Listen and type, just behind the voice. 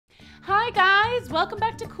guys, welcome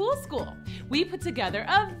back to Cool School. We put together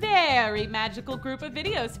a very magical group of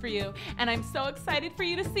videos for you, and I'm so excited for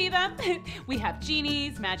you to see them. We have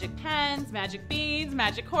genies, magic pens, magic beans,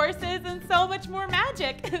 magic horses, and so much more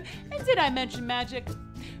magic. And did I mention magic?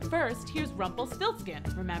 First, here's Rumpelstiltskin.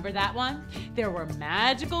 Remember that one? There were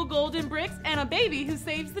magical golden bricks and a baby who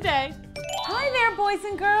saves the day. Hi there, boys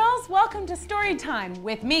and girls. Welcome to Story Time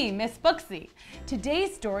with me, Miss Booksy.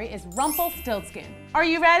 Today's story is Rumpelstiltskin. Are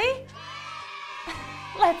you ready?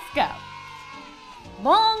 Let's go.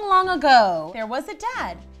 Long, long ago, there was a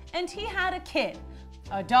dad, and he had a kid.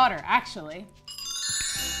 A daughter, actually.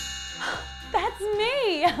 That's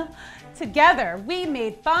me. Together, we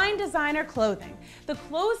made fine designer clothing. The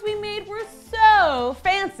clothes we made were so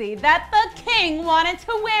fancy that the king wanted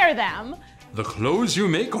to wear them. The clothes you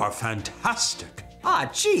make are fantastic.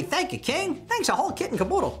 Gee, thank you, King. Thanks a whole kit and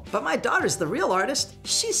caboodle. But my daughter's the real artist.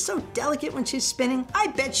 She's so delicate when she's spinning. I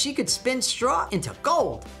bet she could spin straw into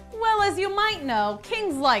gold. Well, as you might know,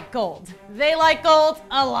 kings like gold. They like gold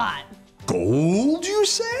a lot. Gold, you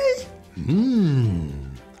say?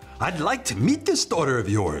 I'd like to meet this daughter of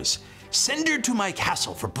yours. Send her to my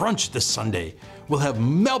castle for brunch this Sunday. We'll have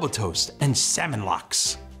Melba toast and salmon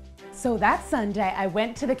lox. So that Sunday, I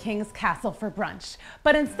went to the king's castle for brunch.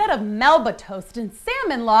 But instead of Melba toast and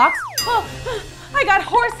salmon lox, I got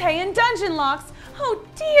horse hay and dungeon locks. Oh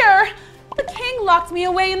dear! The king locked me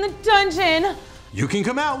away in the dungeon. You can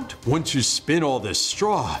come out once you spin all this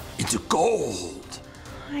straw into gold.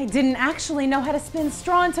 I didn't actually know how to spin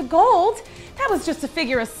straw into gold. That was just a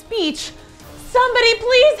figure of speech. Somebody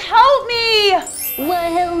please help me! Why,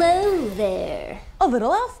 hello there. A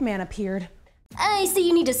little elf man appeared. I see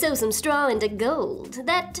you need to sew some straw into gold.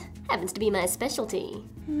 That happens to be my specialty.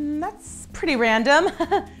 That's pretty random.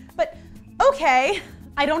 But okay,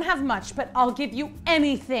 I don't have much, but I'll give you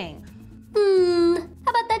anything. How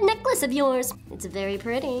about that necklace of yours? It's very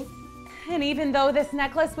pretty. And even though this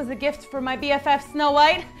necklace was a gift for my BFF Snow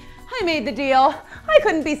White, I made the deal. I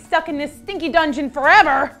couldn't be stuck in this stinky dungeon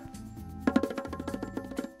forever.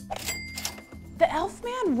 The elf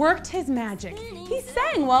man worked his magic. He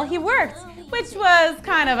sang while he worked, which was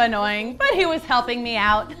kind of annoying, but he was helping me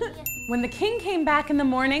out. When the king came back in the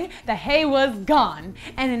morning, the hay was gone,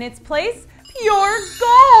 and in its place, pure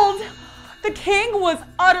gold. The king was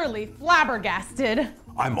utterly flabbergasted.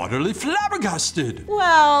 I'm utterly flabbergasted.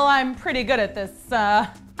 Well, I'm pretty good at this,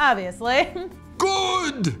 obviously.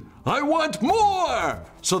 Good! I want more!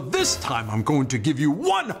 So this time I'm going to give you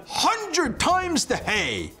 100 times the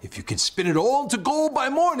hay. If you can spin it all to gold by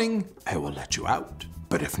morning, I will let you out.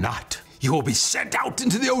 But if not, you will be sent out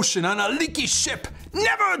into the ocean on a leaky ship,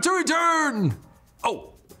 never to return.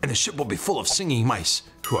 Oh, and the ship will be full of singing mice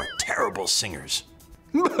who are terrible singers.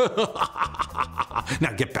 Now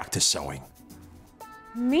get back to sewing.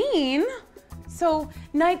 Mean? So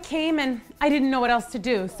night came and I didn't know what else to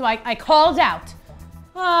do, so I called out.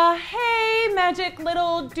 Hey, magic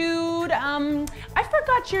little dude. I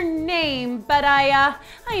forgot your name, but I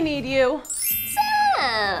need you.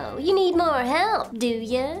 So, you need more help, do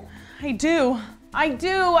you? I do.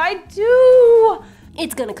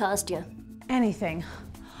 It's gonna cost you. Anything.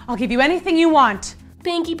 I'll give you anything you want.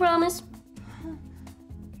 Pinky promise?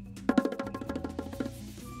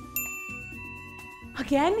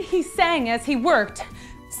 Again, he sang as he worked.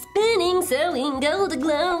 Spinning, sewing, gold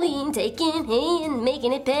glowing, taking hay and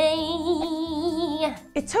making it pay.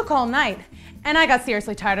 It took all night, and I got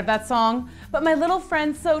seriously tired of that song, but my little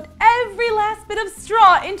friend sewed every last bit of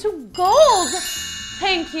straw into gold.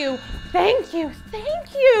 Thank you.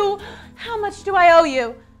 How much do I owe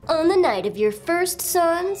you? On the night of your first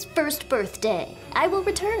son's first birthday, I will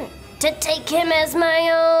return to take him as my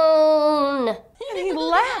own. And he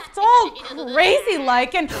laughed all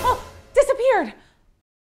crazy-like and disappeared.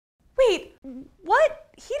 Wait,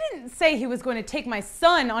 what? He didn't say he was going to take my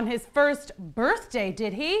son on his first birthday,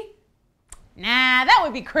 did he? Nah, that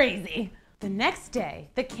would be crazy. The next day,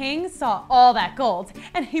 the king saw all that gold,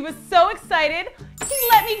 and he was so excited, he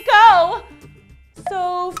let me go.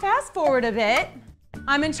 So fast forward a bit.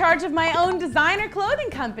 I'm in charge of my own designer clothing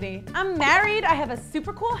company. I'm married, I have a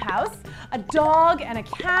super cool house, a dog, and a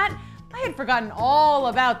cat. I had forgotten all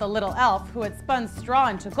about the little elf who had spun straw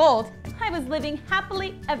into gold. I was living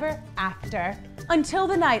happily ever after. Until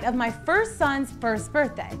the night of my first son's first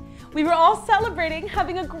birthday. We were all celebrating,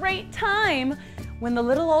 having a great time, when the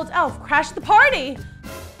little old elf crashed the party.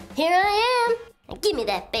 Here I am. Give me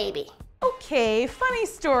that baby. Okay, funny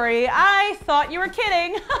story. I thought you were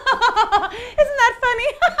kidding. Isn't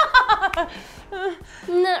that funny?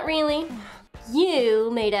 Not really.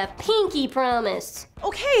 You made a pinky promise.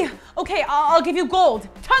 Okay, I'll give you gold.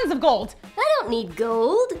 Tons of gold. I don't need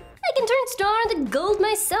gold. I can turn straw into gold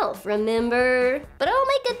myself, remember? But I'll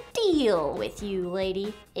make a deal with you,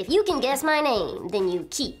 lady. If you can guess my name, then you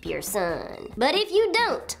keep your son. But if you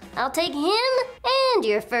don't, I'll take him and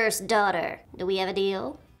your first daughter. Do we have a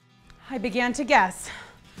deal? I began to guess.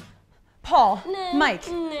 Paul, Mike,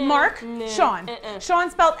 Mark, Sean.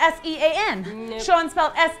 Sean spelled S-E-A-N. Sean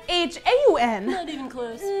spelled S-H-A-U-N. Not even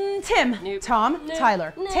close. Tim, Tom,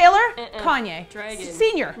 Tyler, Taylor, Kanye,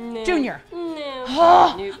 Senior, Junior.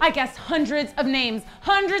 Oh, I guessed hundreds of names,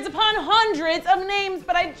 hundreds upon hundreds of names,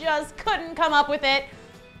 but I just couldn't come up with it.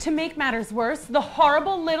 To make matters worse, the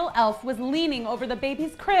horrible little elf was leaning over the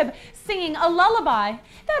baby's crib, singing a lullaby.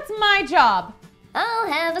 That's my job.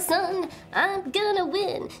 I'll have a son, I'm gonna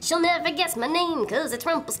win. She'll never guess my name, 'cause it's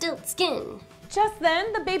Rumpelstiltskin. Just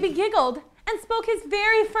then, the baby giggled and spoke his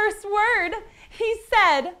very first word. He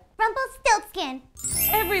said, Rumpelstiltskin.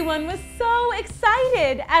 Everyone was so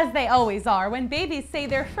excited, as they always are when babies say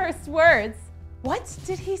their first words. What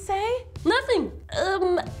did he say? Nothing.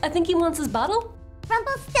 I think he wants his bottle.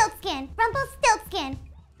 Rumpelstiltskin. Rumpelstiltskin.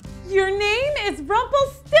 Your name is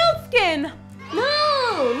Rumpelstiltskin.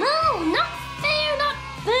 No, not fair, not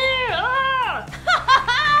fair. Ah!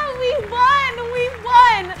 We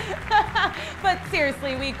won! But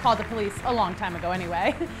seriously, we called the police a long time ago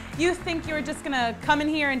anyway. You think you're just gonna come in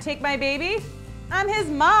here and take my baby? I'm his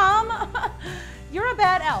mom. You're a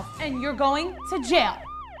bad elf and you're going to jail.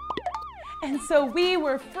 And so we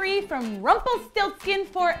were free from Rumpelstiltskin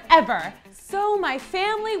forever. So my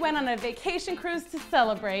family went on a vacation cruise to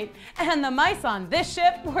celebrate, and the mice on this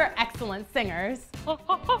ship were excellent singers. The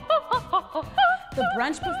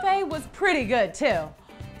brunch buffet was pretty good too.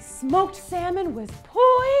 Smoked salmon was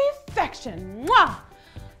perfection. Mwah!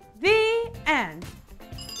 The end.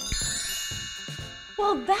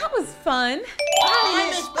 Well, that was fun. Hi,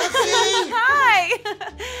 Miss Booksy. Hi.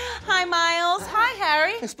 Hi, Miles. Hi,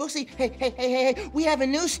 Harry. Miss Booksy, hey, we have a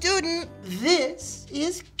new student. This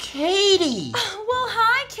is Katie. Well,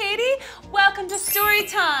 hi, Katie. Welcome to story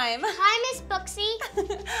time. Hi, Miss Booksy.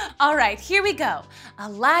 All right, here we go.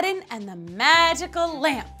 Aladdin and the magical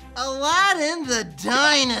lamp. Aladdin the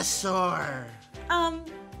dinosaur.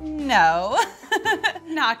 No,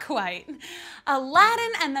 not quite.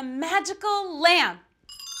 Aladdin and the magical lamp.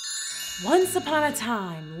 Once upon a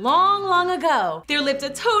time, long, long ago, there lived a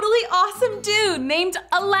totally awesome dude named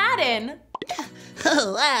Aladdin.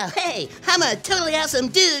 Oh, wow, hey, I'm a totally awesome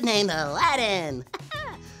dude named Aladdin.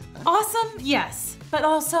 Awesome, yes, but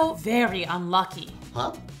also very unlucky.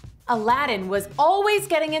 Huh? Aladdin was always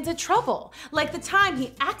getting into trouble, like the time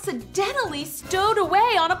he accidentally stowed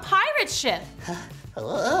away on a pirate ship.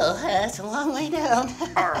 Oh, that's a long way down.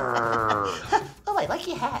 Oh, I like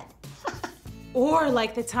your hat. Or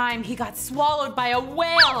like the time he got swallowed by a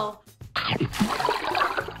whale.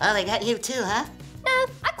 Oh, they got you too, huh? No,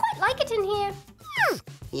 I quite like it in here.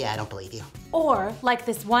 Yeah, I don't believe you. Or like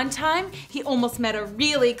this one time, he almost met a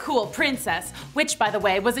really cool princess, which by the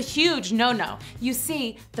way was a huge no-no. You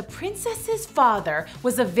see, the princess's father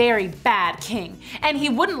was a very bad king, and he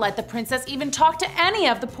wouldn't let the princess even talk to any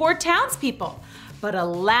of the poor townspeople. But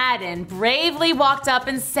Aladdin bravely walked up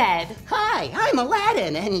and said, Hi, I'm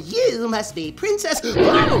Aladdin, and you must be Princess...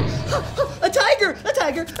 Whoa! A tiger! A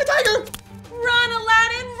tiger! A tiger! Run,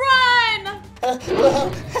 Aladdin, run!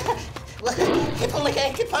 Well, if only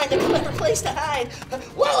I could find a clever place to hide.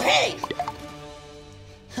 Whoa, hey!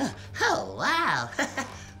 Oh, wow.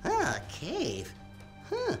 Oh, a cave.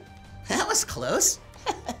 That was close.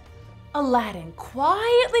 Aladdin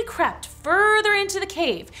quietly crept further into the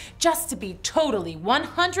cave just to be totally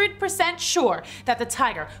 100% sure that the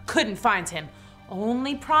tiger couldn't find him.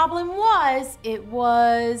 Only problem was, it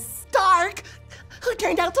was... Dark! Who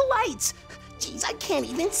turned out the lights? Jeez, I can't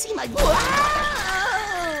even see my... Whoa!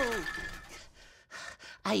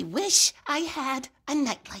 I wish I had a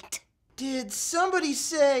nightlight. Did somebody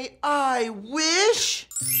say, I wish?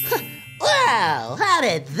 Wow, how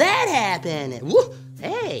did that happen? Woo,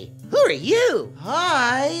 hey, who are you?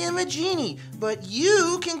 I am a genie, but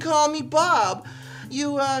you can call me Bob.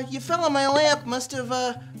 You fell on my lamp, must have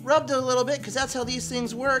rubbed it a little bit, because that's how these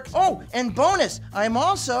things work. Oh, and bonus, I'm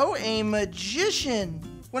also a magician.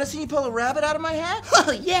 Want to see me pull a rabbit out of my hat?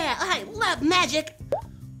 Oh yeah, I love magic.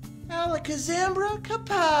 Alakazambra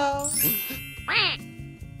kapow.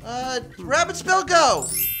 Rabbit spell go.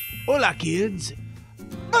 Hola, kids.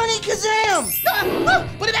 Bunny kazam!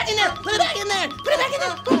 Put it back in there! Put it back in there! Put it back in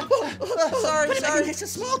there! Sorry. Put it back in there. It's a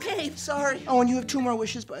small cave. Sorry. Oh, and you have 2 more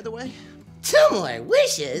wishes, by the way. 2 more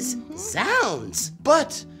wishes? Sounds.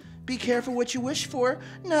 But be careful what you wish for.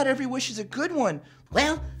 Not every wish is a good one.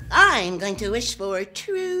 Well, I'm going to wish for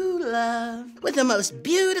true love with the most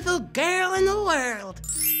beautiful girl in the world.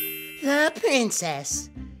 The princess.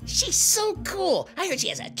 She's so cool. I heard she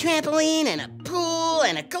has a trampoline and a pool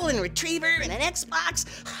and a golden retriever and an Xbox.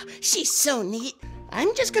 She's so neat.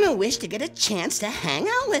 I'm just gonna wish to get a chance to hang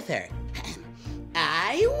out with her.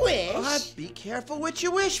 I wish... be careful what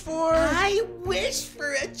you wish for. I wish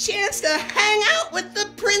for a chance to hang out with the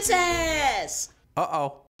princess.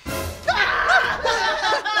 Uh-oh.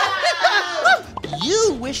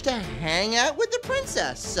 You wish to hang out with the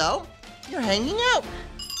princess, so you're hanging out.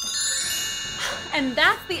 And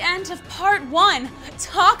that's the end of part 1.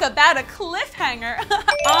 Talk about a cliffhanger.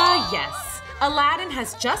 Ah, yes. Aladdin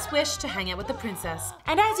has just wished to hang out with the princess.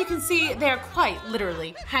 And as you can see, they're quite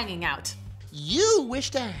literally hanging out. You wish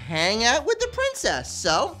to hang out with the princess,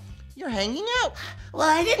 so you're hanging out. Well,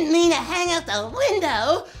 I didn't mean to hang out the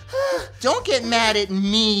window. Don't get mad at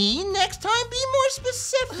me. Next time, be more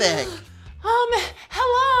specific.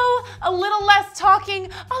 Hello. A little less talking,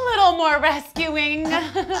 a little more rescuing.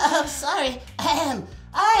 Oh, sorry.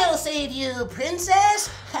 I'll save you, princess.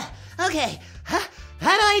 Okay, how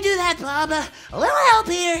do I do that, Bob? A little help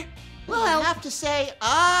here. Well, I'll have to say,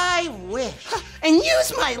 I wish. And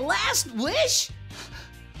use my last wish?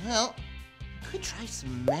 Well, could try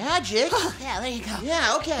some magic. Yeah, there you go.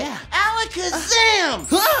 Yeah, okay. Yeah. Alakazam!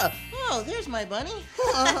 Oh, there's my bunny.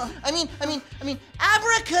 I mean,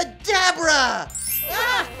 abracadabra!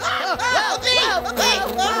 That's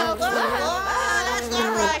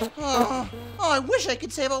not right. Oh, I wish I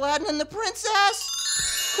could save Aladdin and the princess.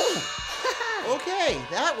 Okay,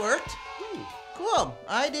 that worked. Cool.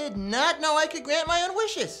 I did not know I could grant my own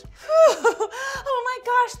wishes. Oh my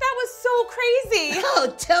gosh, that was so crazy. Oh,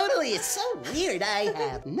 totally. It's so weird. I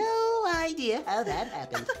have no idea how that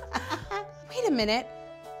happened. Wait a minute.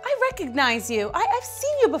 I recognize you. I've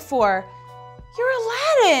seen you before. You're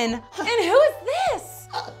Aladdin. And who is this?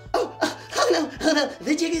 Oh no,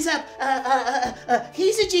 the jig is up.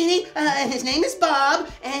 He's a genie, and his name is Bob,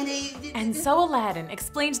 and And so Aladdin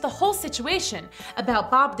explains the whole situation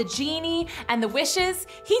about Bob the genie and the wishes.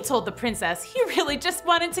 He told the princess he really just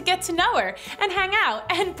wanted to get to know her and hang out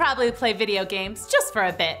and probably play video games just for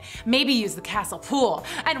a bit. Maybe use the castle pool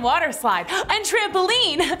and water slide and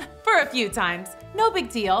trampoline for a few times. No big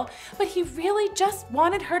deal, but he really just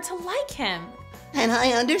wanted her to like him. And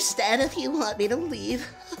I understand if you want me to leave.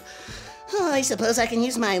 Oh, I suppose I can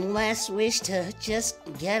use my last wish to just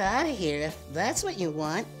get out of here if that's what you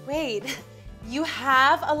want. Wait, you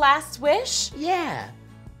have a last wish? Yeah.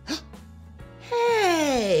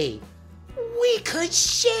 Hey! We could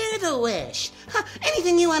share the wish.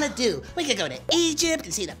 Anything you want to do. We could go to Egypt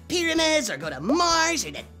and see the pyramids, or go to Mars,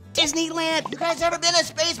 or to Disneyland. You guys ever been to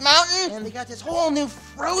Space Mountain? And they got this whole new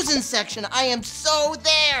Frozen section. I am so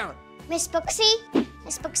there. Miss Booksy,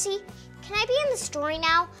 can I be in the story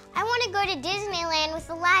now? I want to go to Disneyland with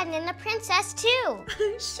Aladdin and the princess too.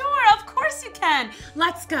 Sure, of course you can.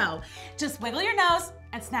 Let's go. Just wiggle your nose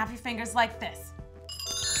and snap your fingers like this.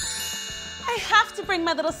 I have to bring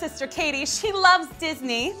my little sister Katie. She loves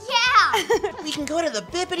Disney. Yeah! We can go to the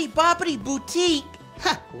Bippity Boppity Boutique.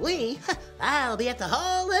 I'll be at the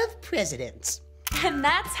Hall of Presidents. And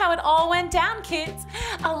that's how it all went down, kids.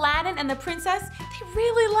 Aladdin and the princess, they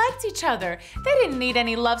really liked each other. They didn't need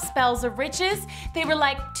any love spells or riches. They were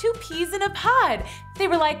like 2 peas in a pod. They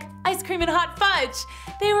were like ice cream and hot fudge.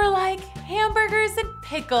 They were like hamburgers and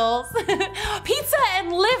pickles. Pizza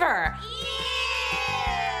and liver.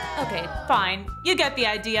 Yeah! Okay, fine. You get the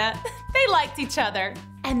idea. They liked each other.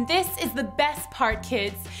 And this is the best part,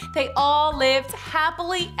 kids. They all lived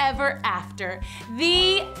happily ever after.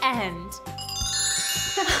 The end.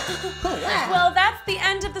 Well, that's the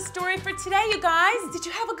end of the story for today, you guys. Did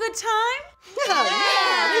you have a good time? Yeah,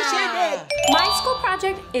 we sure did. My school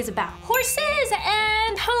project is about horses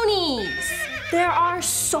and ponies. There are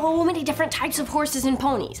so many different types of horses and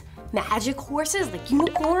ponies. Magic horses like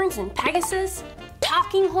unicorns and Pegasus,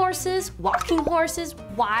 talking horses, walking horses,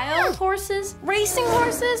 wild horses, racing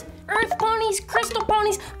horses, earth ponies, crystal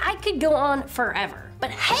ponies. I could go on forever.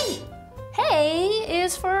 But hay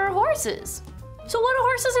is for horses. So what do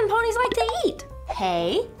horses and ponies like to eat?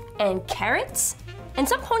 Hay and carrots, and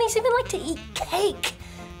some ponies even like to eat cake.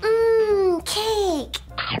 Cake.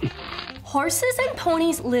 Horses and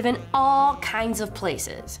ponies live in all kinds of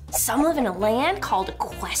places. Some live in a land called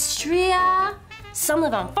Equestria, some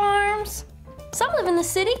live on farms, some live in the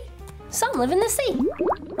city, some live in the sea.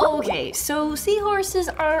 Okay, so seahorses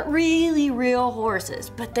aren't really real horses,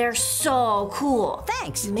 but they're so cool.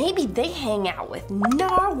 Thanks. Maybe they hang out with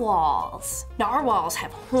narwhals. Narwhals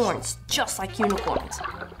have horns just like unicorns.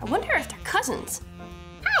 I wonder if they're cousins.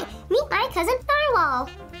 Hi, meet my cousin Narwhal.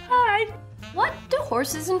 Hi. What do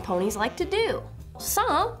horses and ponies like to do?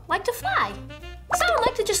 Some like to fly. Some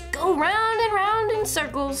like to just go go round and round in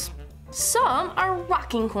circles. Some are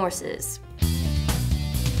rocking horses.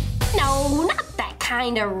 No, not that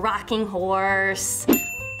kind of rocking horse.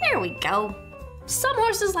 There we go. Some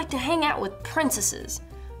horses like to hang out with princesses,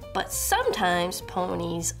 but sometimes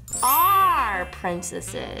ponies are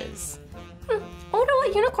princesses. I wonder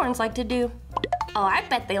what unicorns like to do. Oh, I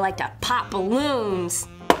bet they like to pop balloons.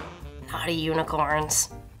 Naughty unicorns.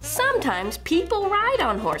 Sometimes people ride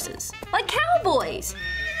on horses, like cowboys.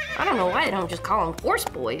 I don't know why they don't just call them horse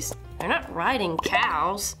boys. They're not riding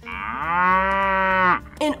cows.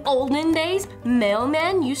 In olden days,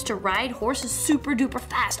 mailmen used to ride horses super duper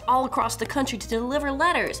fast all across the country to deliver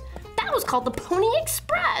letters. That was called the Pony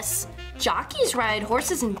Express. Jockeys ride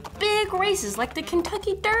horses in big races like the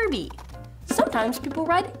Kentucky Derby. Sometimes people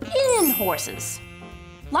ride in horses.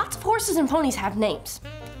 Lots of horses and ponies have names,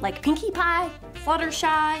 like Pinkie Pie,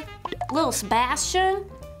 Fluttershy, Little Sebastian,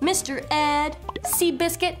 Mr. Ed,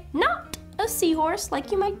 Seabiscuit, not a seahorse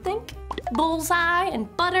like you might think, Bullseye and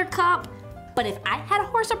Buttercup. But if I had a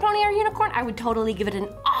horse or pony or unicorn, I would totally give it an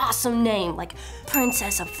awesome name like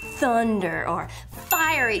Princess of Thunder or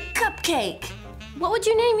Fiery Cupcake. What would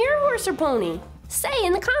you name your horse or pony? Say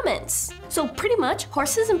in the comments. So pretty much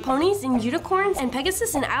horses and ponies and unicorns and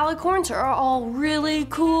Pegasus and alicorns are all really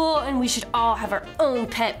cool and we should all have our own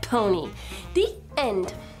pet pony. The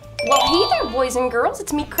end. Well, hey there, boys and girls.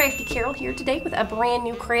 It's me, Crafty Carol, here today with a brand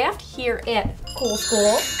new craft here at Cool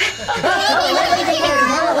School.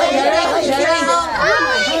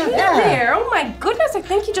 There. Oh my goodness, I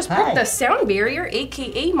think you just broke the sound barrier,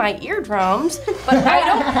 aka my eardrums. But I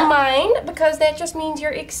don't mind because that just means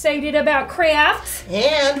you're excited about crafts.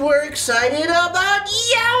 And we're excited about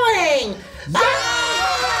yelling!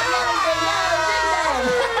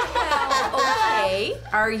 Okay.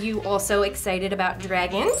 Are you also excited about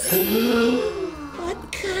dragons? What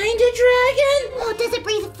kind of dragon? Oh, does it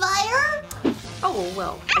breathe fire? Oh,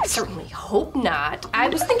 well, I certainly hope not. I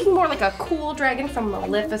was thinking more like a cool dragon from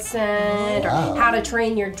Maleficent or How to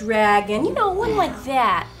Train Your Dragon, you know, one like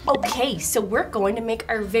that. Okay, so we're going to make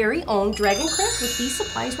our very own dragon craft with these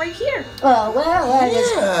supplies right here. Oh, well, I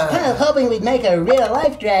was kind of hoping we'd make a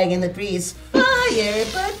real-life dragon that breathes fire,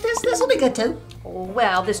 but this will be good too.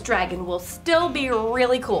 Well, this dragon will still be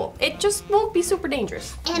really cool. It just won't be super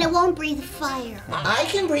dangerous. And it won't breathe fire. I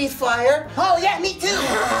can breathe fire. Oh, yeah, me too.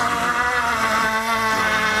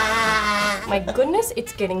 My goodness,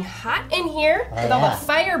 it's getting hot in here with all the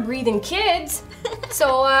fire-breathing kids.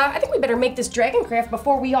 So I think we better make this dragon craft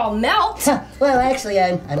before we all melt. Well, actually,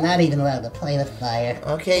 I'm not even allowed to play with fire.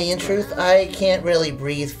 Okay, in truth, I can't really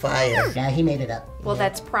breathe fire. Yeah, he made it up. Well,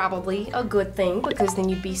 that's probably a good thing because then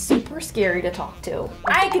you'd be super scary to talk to.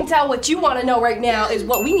 I can tell what you want to know right now is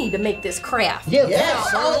what we need to make this craft.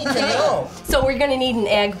 Yes, I need to know. So we're gonna need an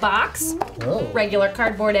egg box, Oh. regular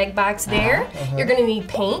cardboard egg box there. You're gonna need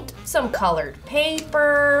paint, some colored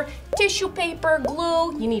paper, tissue paper,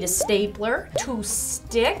 glue. You need a stapler, 2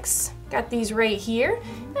 sticks. Got these right here.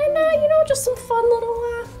 And you know, just some fun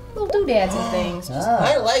little doodads and things.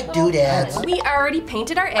 I like doodads. We already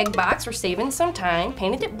painted our egg box. We're saving some time.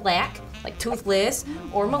 Painted it black, like Toothless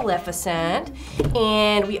or Maleficent.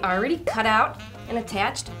 And we already cut out and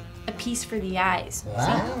attached a piece for the eyes.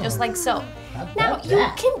 Wow. See? Just like so. How Now, about you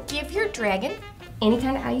that? can give your dragon any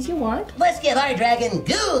kind of eyes you want. Let's give our dragon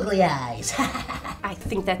googly eyes. I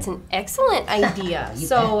think that's an excellent idea. You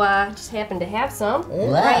So, just happen to have some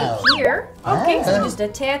Wow. right here. Okay, so Wow. just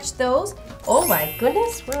attach those. Oh my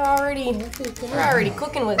goodness, we're already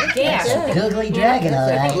cooking with gas. Googly dragon, all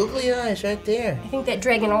right. Googly eyes right there. I think that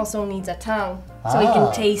dragon also needs a tongue so he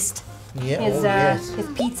can taste Yeah, his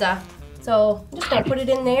pizza. So I'm just gonna put it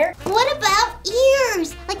in there. What about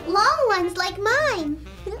ears? Like long ones like mine.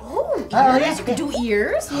 Oh, Oh, ears. yeah. You can do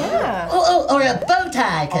ears. Yeah. Oh, or a bow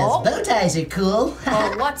tie, because Oh. bow ties are cool.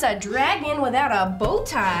 Well, what's a dragon without a bow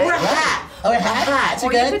tie? Or a hat. Or a hat. Hats are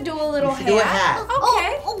Or you good. could do a little could do a hat.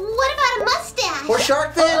 Okay. Oh, what about a mustache? Or shark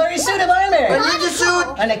Or fin. a suit of Or armor. ninja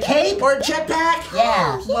suit. And a cape. Or a jetpack.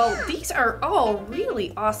 Yeah. Well, these are all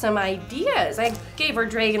really awesome ideas. I gave our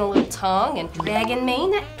dragon a little tongue and dragon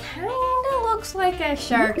mane. That kind of looks like a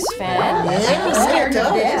shark's fin. I'd be scared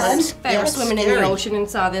of this. If I were swimming in the ocean and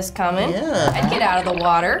saw this coming, Yeah. I'd get out of the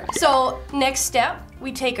water. So next step,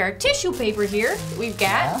 we take our tissue paper here that we've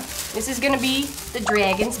got. This is gonna be the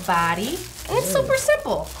dragon's body. And it's super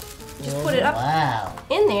simple. Just put it up Wow.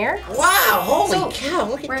 in there. Wow, holy So, cow,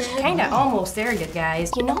 look at We're that. kind of almost there, you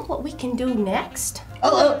guys. You know what we can do next?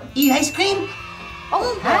 Oh, eat ice cream?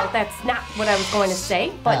 Oh, well, that's not what I was going to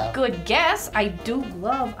say, but Oh. good guess. I do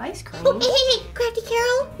love ice cream. Oh, hey, Crafty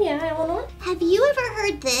Carol. Yeah, Eleanor? Have you ever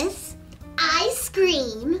heard this? I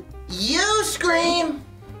scream. You scream.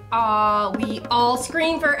 We all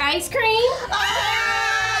scream for ice cream?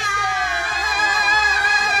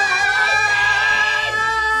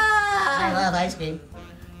 I love ice cream.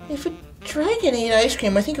 If a dragon ate ice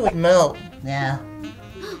cream, I think it would melt. Yeah.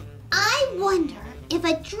 I wonder if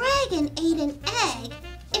a dragon ate an egg,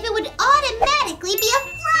 if it would automatically be a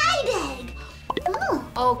fried egg. Oh.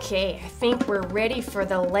 Okay, I think we're ready for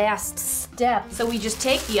the last step. So we just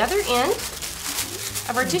take the other end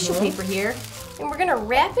of our tissue paper here, and we're gonna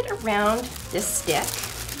wrap it around this stick.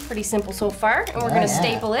 Pretty simple so far. And we're gonna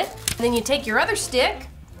staple it. And then you take your other stick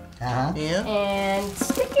Yeah. and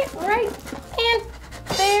stick it right in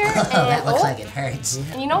there. Oh, And that looks like it hurts.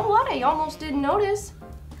 and you know what? I almost didn't notice.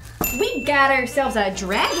 We got ourselves a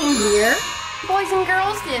dragon here. Boys and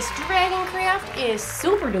girls, this dragon craft is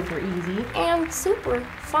super duper easy and super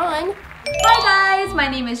fun. Hi guys, my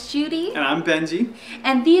name is Judy. And I'm Benji.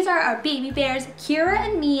 And these are our baby bears, Kira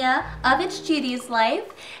and Mia of It's Judy's Life.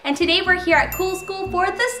 And today we're here at Cool School for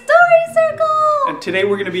the Story Circle. And today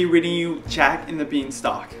we're gonna be reading you Jack and the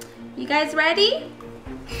Beanstalk. You guys ready?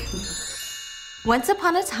 Once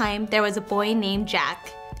upon a time, there was a boy named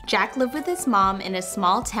Jack. Jack lived with his mom in a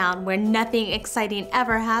small town where nothing exciting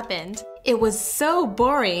ever happened. It was so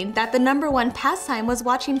boring that the #1 pastime was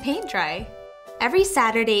watching paint dry. Every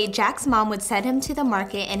Saturday, Jack's mom would send him to the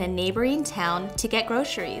market in a neighboring town to get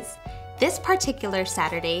groceries. This particular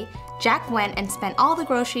Saturday, Jack went and spent all the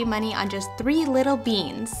grocery money on just 3 little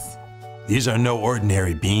beans. These are no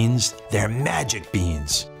ordinary beans. They're magic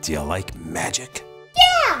beans. Do you like magic?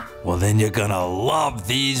 Yeah! Well, then you're gonna love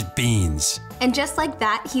these beans. And just like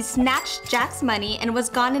that, he snatched Jack's money and was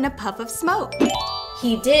gone in a puff of smoke.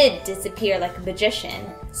 He did disappear like a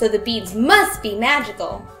magician, so the beans must be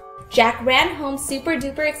magical. Jack ran home super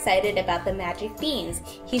duper excited about the magic beans.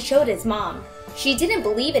 He showed his mom. She didn't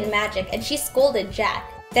believe in magic and she scolded Jack.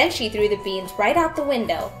 Then she threw the beans right out the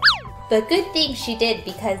window. But good thing she did,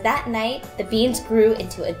 because that night the beans grew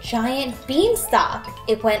into a giant beanstalk.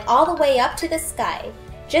 It went all the way up to the sky.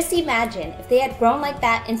 Just imagine if they had grown like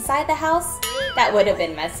that inside the house. That would have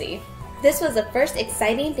been messy. This was the first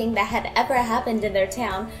exciting thing that had ever happened in their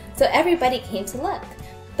town, so everybody came to look.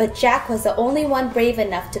 But Jack was the only one brave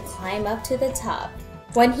enough to climb up to the top.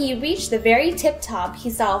 When he reached the very tip top, he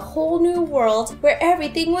saw a whole new world where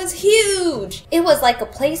everything was huge. It was like a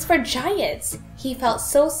place for giants. He felt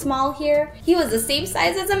so small here. He was the same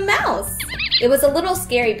size as a mouse. It was a little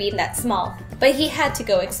scary being that small, but he had to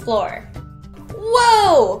go explore.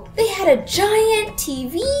 Whoa! They had a giant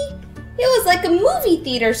TV? It was like a movie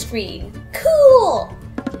theater screen. Cool!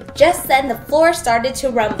 Just then the floor started to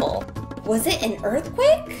rumble. Was it an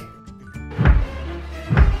earthquake?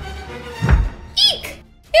 Eek!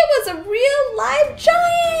 It was a real live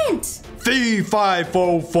giant! Fee, fi,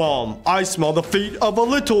 fo, fum. I smell the feet of a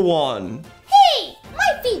little one. Hey!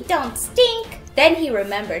 My feet don't stink! Then he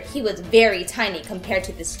remembered he was very tiny compared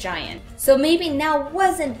to this giant. So maybe now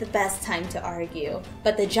wasn't the best time to argue.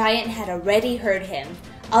 But the giant had already heard him.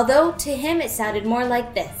 Although to him it sounded more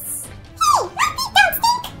like this. Hey, my feet don't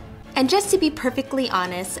stink! And just to be perfectly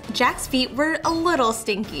honest, Jack's feet were a little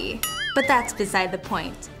stinky. But that's beside the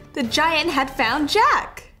point. The giant had found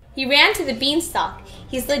Jack! He ran to the beanstalk.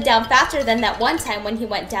 He slid down faster than that one time when he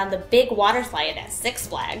went down the big water slide at 6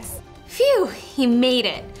 Flags. Phew, he made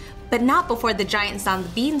it. But not before the giant saw the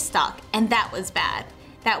beanstalk, and that was bad.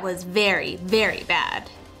 That was very, very bad.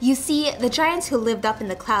 You see, the giants who lived up in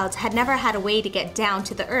the clouds had never had a way to get down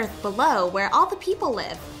to the earth below where all the people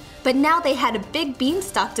live. But now they had a big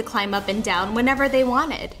beanstalk to climb up and down whenever they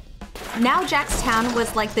wanted. Now Jack's town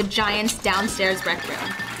was like the giants' downstairs rec room,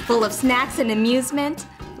 full of snacks and amusement.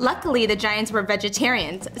 Luckily, the giants were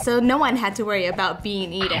vegetarians, so no one had to worry about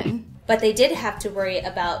being eaten. But they did have to worry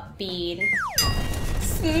about being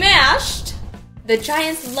smashed! The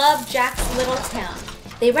giants loved Jack's little town.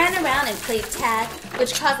 They ran around and played tag,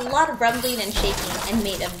 which caused a lot of rumbling and shaking and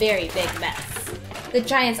made a very big mess. The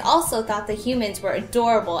giants also thought the humans were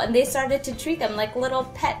adorable, and they started to treat them like little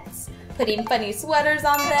pets, putting funny sweaters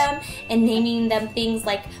on them and naming them things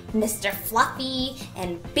like Mr. Fluffy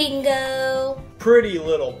and Bingo. Pretty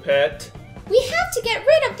little pet. We have to get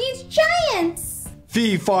rid of these giants!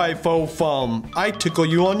 Fee, fi, fo, fum. I tickle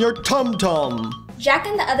you on your tum-tum. Jack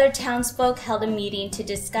and the other townsfolk held a meeting to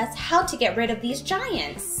discuss how to get rid of these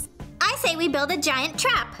giants. I say we build a giant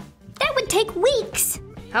trap. That would take weeks.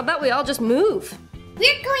 How about we all just move?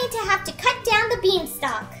 We're going to have to cut down the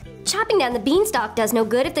beanstalk. Chopping down the beanstalk does no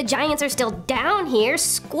good if the giants are still down here,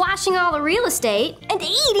 squashing all the real estate and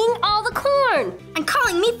eating all the corn. And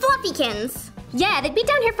calling me Fluffykins. Yeah, they'd be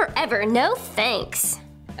down here forever. No thanks.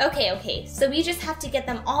 Okay, so we just have to get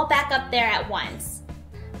them all back up there at once.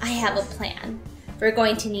 I have a plan. We're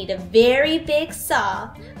going to need a very big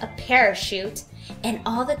saw, a parachute, and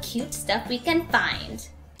all the cute stuff we can find.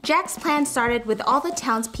 Jack's plan started with all the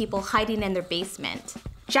townspeople hiding in their basement.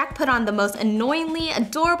 Jack put on the most annoyingly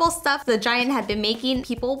adorable stuff the giant had been making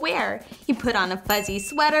people wear. He put on a fuzzy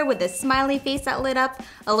sweater with a smiley face that lit up,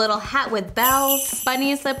 a little hat with bells,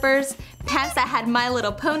 bunny slippers, pants that had My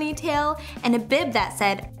Little Ponytail, and a bib that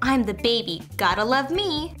said, "I'm the baby, gotta love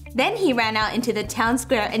me." Then he ran out into the town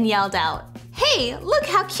square and yelled out, "Hey, look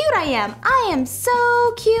how cute I am! I am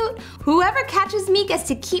so cute! Whoever catches me gets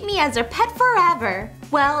to keep me as their pet forever!"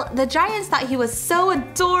 Well, the giants thought he was so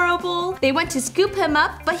adorable. They went to scoop him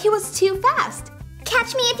up, but he was too fast.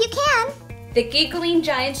 Catch me if you can. The giggling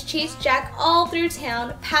giants chased Jack all through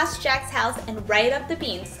town, past Jack's house, and right up the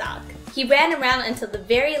beanstalk. He ran around until the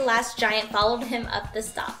very last giant followed him up the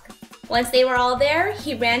stalk. Once they were all there,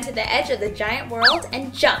 he ran to the edge of the giant world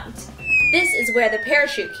and jumped. This is where the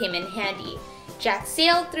parachute came in handy. Jack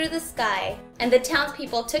sailed through the sky, and the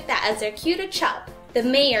townspeople took that as their cue to chop. The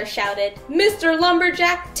mayor shouted, "Mr.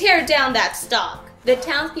 Lumberjack, tear down that stalk!" The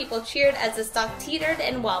townspeople cheered as the stalk teetered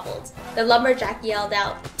and wobbled. The lumberjack yelled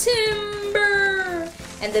out, "Timber!"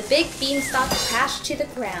 And the big beanstalk crashed to the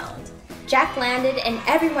ground. Jack landed and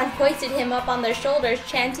everyone hoisted him up on their shoulders,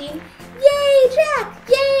 chanting, "Yay, Jack!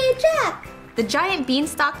 Yay, Jack!" The giant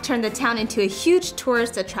beanstalk turned the town into a huge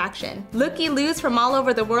tourist attraction. Looky-loos from all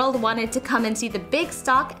over the world wanted to come and see the big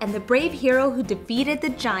stalk and the brave hero who defeated the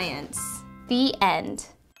giants. The end.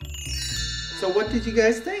 So what did you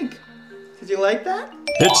guys think? Did you like that?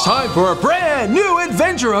 It's time for a brand new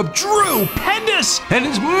adventure of Drew Pendus and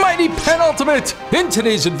his mighty penultimate. In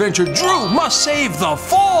today's adventure, Drew must save the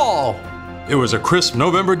fall. It was a crisp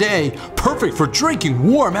November day, perfect for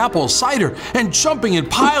drinking warm apple cider and jumping in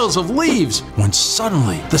piles of leaves, when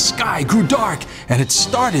suddenly the sky grew dark and it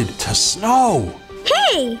started to snow.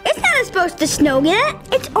 Hey, it's not supposed to snow yet.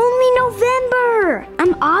 It's only November.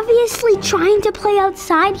 I'm obviously trying to play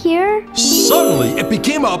outside here. Suddenly, it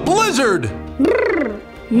became a blizzard. Brr.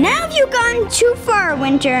 Now you've gone too far,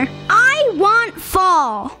 Winter. I want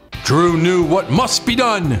fall. Drew knew what must be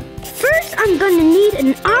done. First, I'm gonna need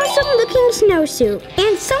an awesome-looking snowsuit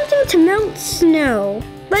and something to melt snow,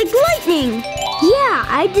 like lightning. Yeah,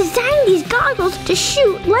 I designed these goggles to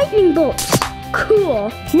shoot lightning bolts. Cool.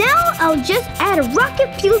 Now I'll just add a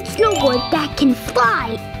rocket-fueled snowboard that can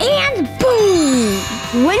fly, and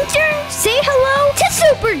boom! Winter, say hello to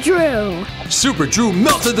Super Drew. Super Drew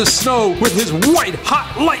melted the snow with his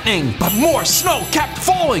white-hot lightning, but more snow kept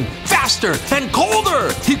falling, faster and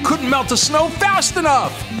colder. He couldn't melt the snow fast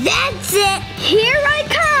enough. That's it. Here I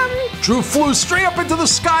come. Drew flew straight up into the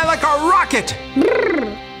sky like a rocket.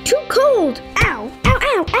 Brr, too cold. Ow, ow,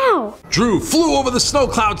 ow, ow. Drew flew over the snow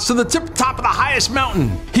clouds to the top of the highest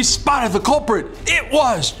mountain. He spotted the culprit. It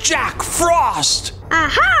was Jack Frost.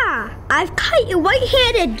 Aha! I've caught you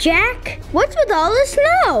white-handed, Jack. What's with all the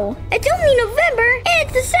snow? It's only November and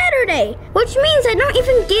it's a Saturday, which means I don't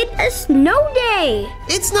even get a snow day.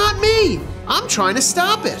 It's not me. I'm trying to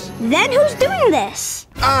stop it. Then who's doing this?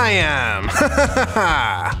 I am.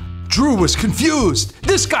 Drew was confused.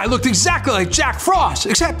 This guy looked exactly like Jack Frost,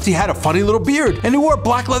 except he had a funny little beard and he wore a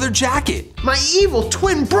black leather jacket. My evil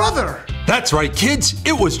twin brother. That's right, kids.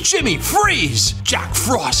 It was Jimmy Freeze, Jack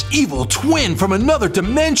Frost's evil twin from another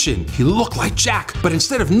dimension. He looked like Jack, but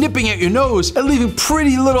instead of nipping at your nose and leaving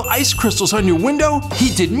pretty little ice crystals on your window,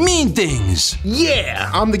 he did mean things. Yeah,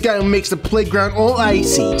 I'm the guy who makes the playground all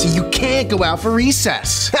icy, so you can't go out for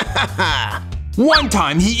recess. One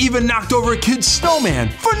time, he even knocked over a kid's snowman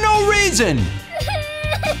for no reason.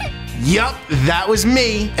 Yup, that was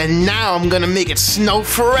me, and now I'm gonna make it snow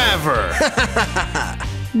forever.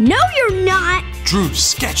 No, you're not. Drew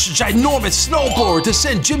sketched a ginormous snowblower to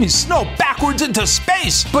send Jimmy's snow backwards into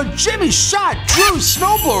space, but Jimmy shot Drew's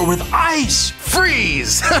snowblower with ice.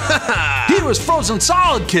 Freeze! He was frozen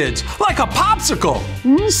solid, kids, like a popsicle.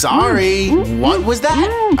 Sorry, what was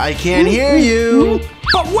that? I can't hear you.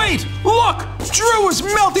 But wait, look! Drew was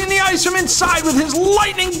melting the ice from inside with his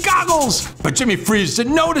lightning goggles. But Jimmy Freeze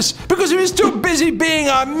didn't notice because he was too busy being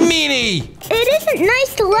a meanie. It isn't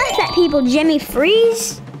nice to laugh at people, Jimmy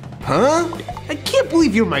Freeze. Huh? I can't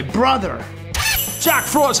believe you're my brother. Jack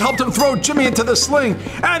Frost helped him throw Jimmy into the sling,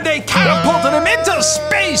 and they catapulted him into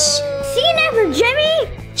space. See you never,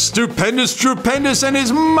 Jimmy. Stupendous Drew Pendus and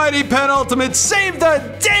his mighty penultimate saved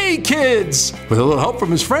the day, kids! With a little help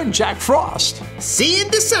from his friend Jack Frost. See you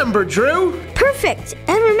in December, Drew. Perfect.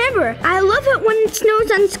 And remember, I love it when it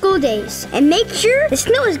snows on school days. And make sure the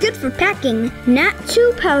snow is good for packing, not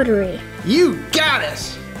too powdery. You got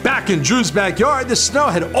it. Back in Drew's backyard, the snow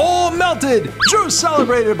had all melted. Drew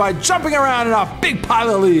celebrated by jumping around in a big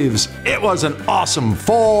pile of leaves. It was an awesome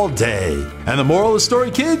fall day. And the moral of the story,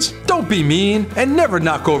 kids, don't be mean and never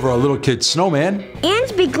knock over a little kid's snowman.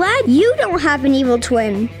 And be glad you don't have an evil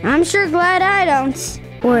twin. I'm sure glad I don't.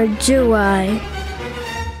 Or do I?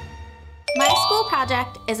 My school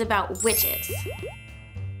project is about witches.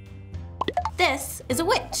 This is a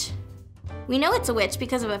witch. We know it's a witch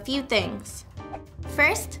because of a few things.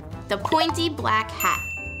 First, the pointy black hat.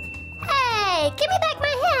 Hey, give me back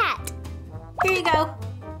my hat! Here you go.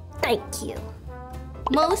 Thank you.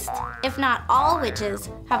 Most, if not all, witches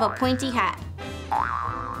have a pointy hat.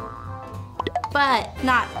 But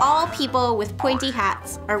not all people with pointy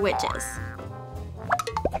hats are witches.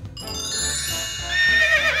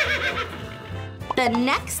 The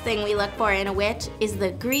next thing we look for in a witch is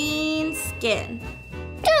the green skin.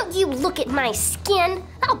 Don't you look at my skin.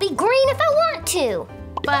 I'll be green if I want to.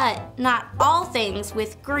 But not all things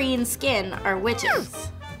with green skin are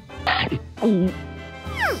witches.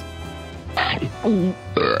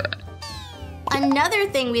 Another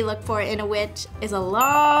thing we look for in a witch is a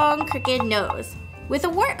long, crooked nose with a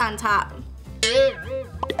wart on top.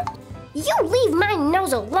 You leave my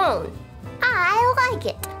nose alone. I like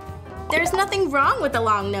it. There's nothing wrong with a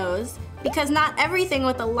long nose, because not everything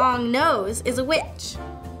with a long nose is a witch.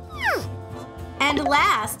 And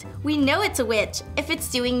last, we know it's a witch if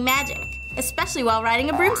it's doing magic, especially while riding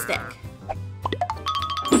a broomstick.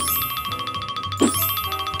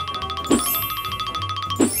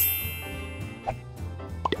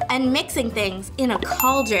 And mixing things in a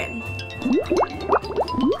cauldron.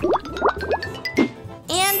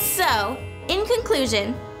 And so, in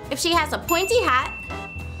conclusion, if she has a pointy hat,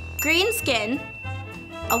 green skin,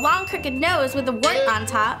 a long crooked nose with a wart on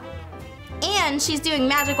top, and she's doing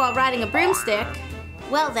magic while riding a broomstick,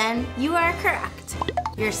 well then, you are correct.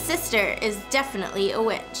 Your sister is definitely a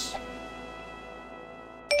witch.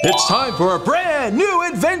 It's time for a brand new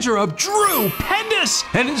adventure of Drew Pendus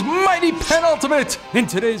and his mighty penultimate. In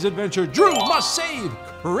today's adventure, Drew must save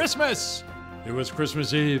Christmas. It was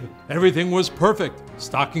Christmas Eve. Everything was perfect.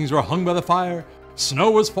 Stockings were hung by the fire. Snow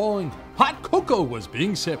was falling. Hot cocoa was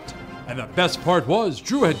being sipped. And the best part was,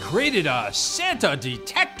 Drew had created a Santa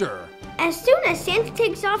detector. As soon as Santa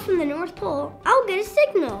takes off from the North Pole, I'll get a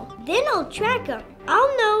signal. Then I'll track him.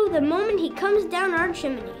 I'll know the moment he comes down our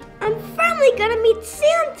chimney. I'm finally gonna meet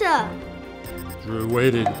Santa! Drew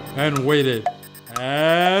waited and waited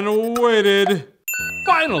and waited.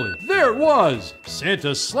 Finally, there it was.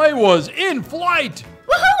 Santa's sleigh was in flight.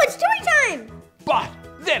 Woohoo, it's toy time! But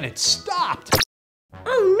then it stopped.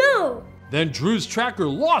 Oh no! Then Drew's tracker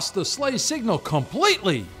lost the sleigh signal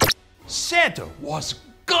completely. Santa was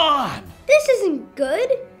gone. This isn't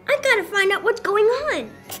good. I gotta find out what's going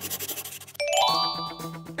on.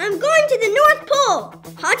 I'm going to the North Pole.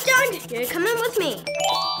 Hot dog, you're coming with me.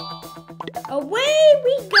 Away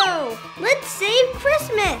we go. Let's save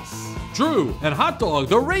Christmas. Drew and Hot Dog,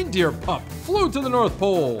 the reindeer pup, flew to the North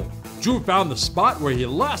Pole. Drew found the spot where he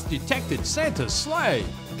last detected Santa's sleigh.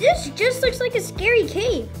 This just looks like a scary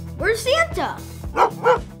cave. Where's Santa?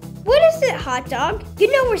 What is it, Hot Dog? You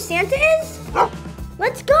know where Santa is?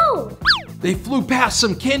 Let's go. They flew past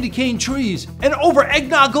some candy cane trees and over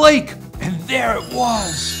Eggnog Lake. And there it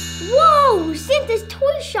was. Whoa, Santa's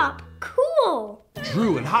toy shop. Cool.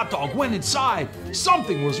 Drew and Hot Dog went inside.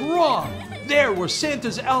 Something was wrong. There were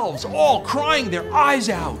Santa's elves all crying their eyes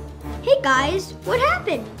out. Hey guys, what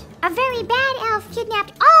happened? A very bad elf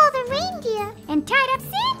kidnapped all the reindeer and tied up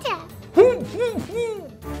Santa.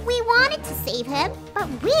 We wanted to save him, but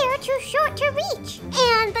we're too short to reach.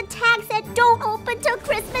 And the tag said don't open till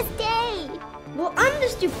Christmas Day. Well, I'm the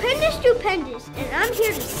stupendous, and I'm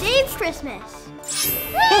here to save Christmas.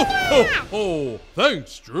 Ho, ho, ho.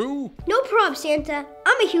 Thanks, Drew. No problem, Santa.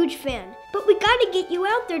 I'm a huge fan. But we gotta get you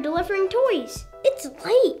out there delivering toys. It's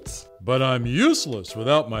late. But I'm useless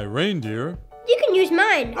without my reindeer. You can use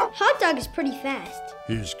mine. Hot Dog is pretty fast.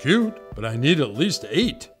 He's cute, but I need at least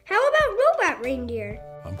 8. How about robot reindeer?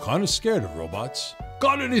 I'm kind of scared of robots.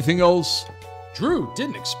 Got anything else? Drew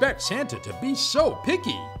didn't expect Santa to be so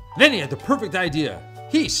picky. Then he had the perfect idea.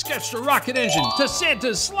 He sketched a rocket engine to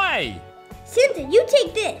Santa's sleigh. Santa, you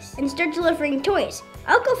take this and start delivering toys.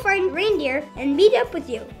 I'll go find reindeer and meet up with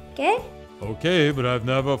you, okay? Okay, but I've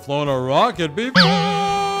never flown a rocket before.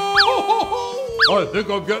 I think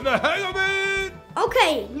I'm getting the hang of it.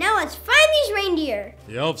 Okay, now let's find these reindeer.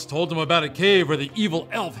 The elves told him about a cave where the evil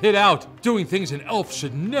elf hid out, doing things an elf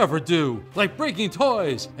should never do, like breaking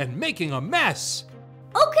toys and making a mess.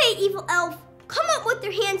 Okay, evil elf, come up with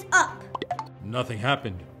your hands up. Nothing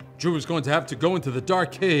happened. Drew was going to have to go into the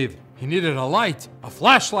dark cave. He needed a light, a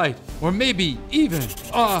flashlight, or maybe even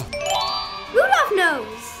Rudolph knows!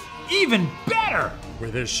 even better!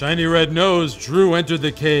 With his shiny red nose, Drew entered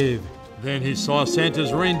the cave. Then he saw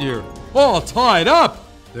Santa's reindeer, all tied up.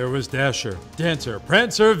 There was Dasher, Dancer,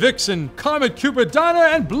 Prancer, Vixen, Comet, Cupid, Donner,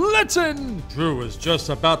 and Blitzen! Drew was just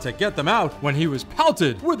about to get them out when he was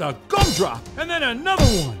pelted with a gumdrop, and then another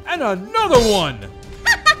one, and another one!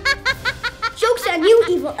 Joke's on you,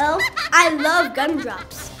 evil elf. I love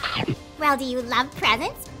gumdrops. Well, do you love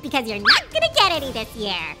presents? Because you're not gonna get any this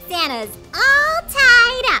year. Santa's all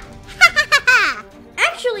tied up.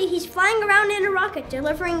 Actually, he's flying around in a rocket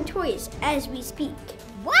delivering toys as we speak.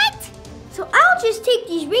 What? So I'll just take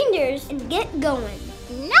these reindeers and get going.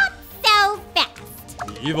 Not so fast.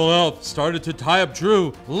 The evil elf started to tie up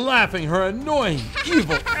Drew, laughing her annoying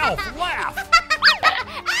evil elf laugh.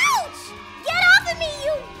 Ouch! Get off of me,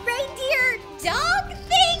 you reindeer dog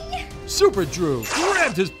thing! Super Drew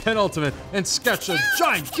grabbed his penultimate and sketched a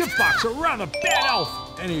giant gift box around the bad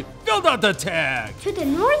elf, and he filled out the tag. To the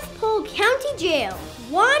North Pole County Jail,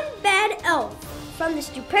 one bad elf from the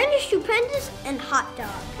stupendous, and hot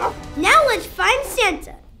dog. Now let's find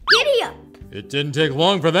Santa. Giddy up. It didn't take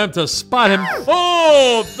long for them to spot him.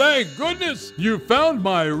 Oh, thank goodness! You found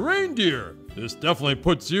my reindeer. This definitely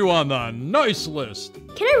puts you on the nice list.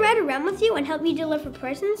 Can I ride around with you and help you deliver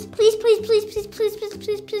presents? Please, please, please, please, please, please,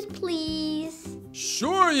 please, please, please.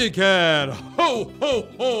 Sure you can. Ho, ho,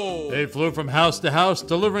 ho. They flew from house to house,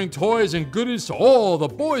 delivering toys and goodies to all the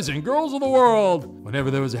boys and girls of the world.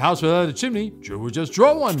 Whenever there was a house without a chimney, Drew would just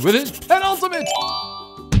draw one with his penultimate.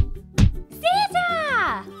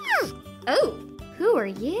 Santa! Oh, who are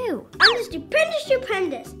you? I'm the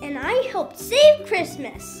stupendous, and I helped save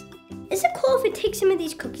Christmas. Is it cool if I take some of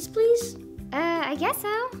these cookies, please? I guess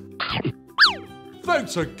so.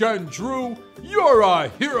 Thanks again, Drew. You're a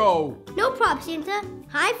hero. No props, Santa.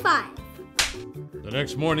 High five. The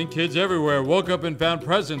next morning, kids everywhere woke up and found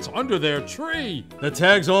presents under their tree. The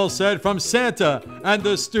tags all said from Santa and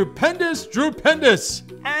the stupendous Drewpendous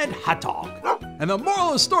And hot dog. And the moral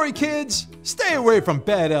of the story, kids, stay away from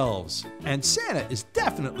bad elves. And Santa is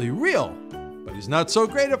definitely real, but he's not so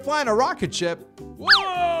great at flying a rocket ship.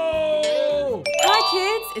 Whoa! Hi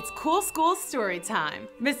kids, it's Cool School Story Time.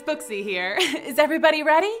 Miss Booksy here. Is everybody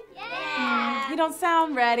ready? Yeah! You don't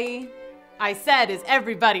sound ready. I said, is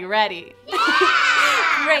everybody ready?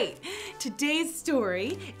 Yeah! Great. Today's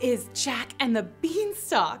story is Jack and the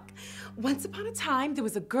Beanstalk. Once upon a time, there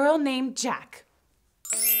was a girl named Jack.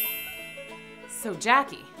 So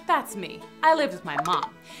Jackie, that's me. I lived with my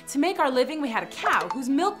mom. To make our living, we had a cow whose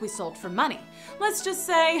milk we sold for money. Let's just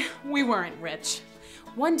say we weren't rich.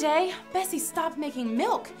 One day, Bessie stopped making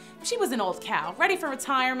milk. She was an old cow, ready for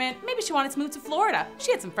retirement. Maybe she wanted to move to Florida.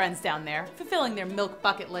 She had some friends down there, fulfilling their milk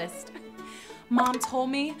bucket list. Mom told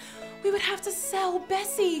me we would have to sell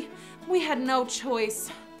Bessie. We had no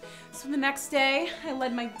choice. So the next day, I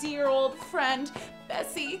led my dear old friend,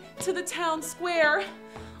 Bessie, to the town square.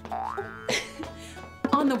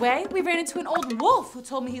 On the way, we ran into an old wolf who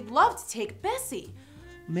told me he'd love to take Bessie.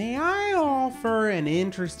 May I offer an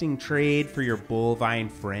interesting trade for your bovine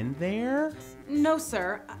friend there? No,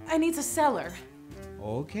 sir. I need to sell her.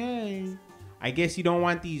 Okay. I guess you don't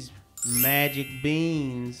want these magic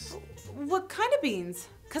beans. What kind of beans?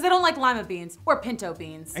 Because I don't like lima beans or pinto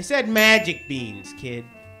beans. I said magic beans, kid.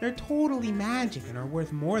 They're totally magic and are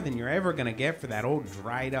worth more than you're ever gonna get for that old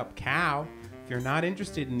dried up cow. If you're not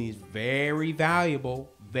interested in these very valuable,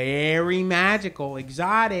 very magical,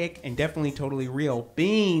 exotic, and definitely totally real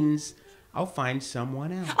beans, I'll find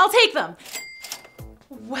someone else. I'll take them.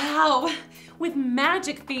 Wow, with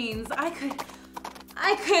magic beans, I could.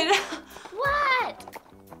 What?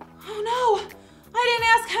 Oh no, I didn't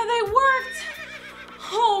ask how they worked.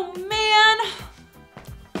 Oh man.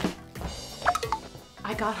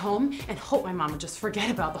 I got home and hoped my mom would just forget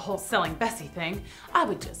about the whole selling Bessie thing. I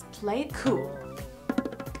would just play it cool.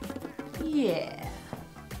 Yeah.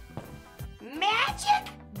 Magic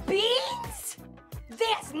beans?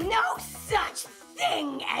 There's no such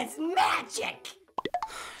thing as magic.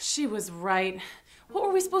 She was right. What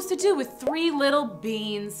were we supposed to do with 3 little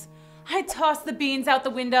beans? I tossed the beans out the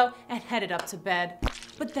window and headed up to bed.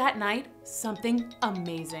 But that night, something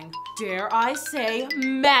amazing, dare I say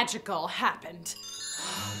magical, happened.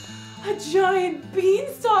 A giant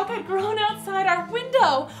beanstalk had grown outside our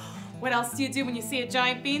window. What else do you do when you see a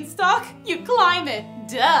giant beanstalk? You climb it,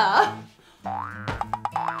 duh. At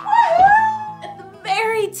the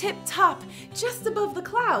very tip top, just above the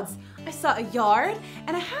clouds, I saw a yard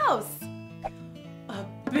and a house. A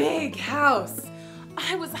big house.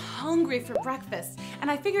 I was hungry for breakfast,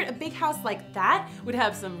 and I figured a big house like that would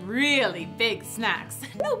have some really big snacks.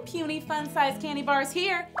 No puny fun-sized candy bars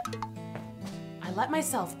here. I let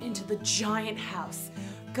myself into the giant house.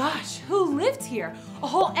 Gosh, who lived here? A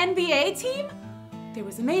whole NBA team? There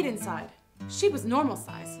was a maid inside. She was normal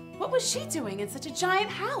size. What was she doing in such a giant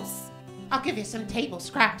house? I'll give you some table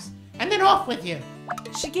scraps, and then off with you.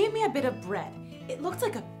 She gave me a bit of bread. It looked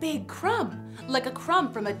like a big crumb, like a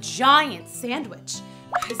crumb from a giant sandwich.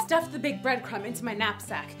 I stuffed the big breadcrumb into my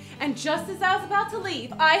knapsack, and just as I was about to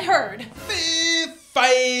leave, I heard,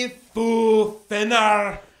 Fee-fi-foo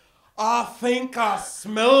thinner. I think I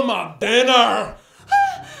smell my dinner.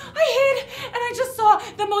 I hid, and I just saw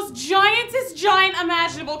the most giantest giant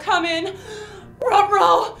imaginable come in.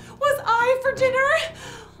 Ruh-roh, was I for dinner?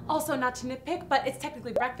 Also, not to nitpick, but it's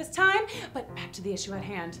technically breakfast time. But back to the issue at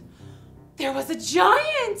hand. There was a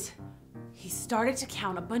giant! He started to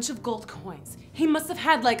count a bunch of gold coins. He must have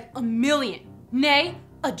had like 1,000,000, nay,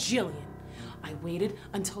 a jillion. I waited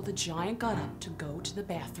until the giant got up to go to the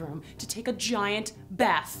bathroom to take a giant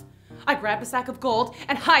bath. I grabbed a sack of gold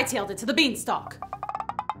and hightailed it to the beanstalk.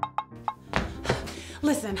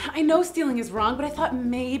 Listen, I know stealing is wrong, but I thought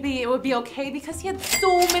maybe it would be okay because he had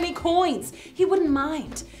so many coins. He wouldn't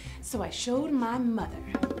mind. So I showed my mother.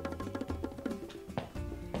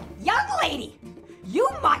 Young lady, you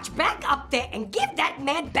march back up there and give that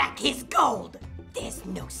man back his gold. There's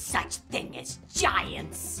no such thing as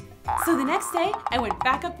giants. So the next day, I went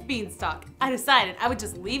back up the beanstalk. I decided I would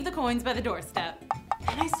just leave the coins by the doorstep.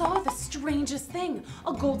 And I saw the strangest thing,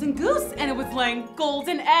 a golden goose, and it was laying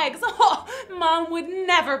golden eggs. Oh, Mom would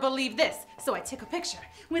never believe this. So I took a picture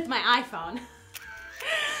with my iPhone.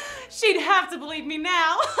 She'd have to believe me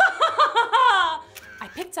now. I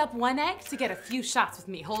picked up one egg to get a few shots with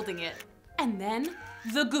me holding it. And then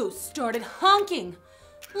the goose started honking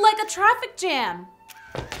like a traffic jam.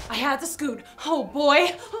 I had to scoot. Oh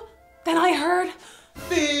boy. Then I heard,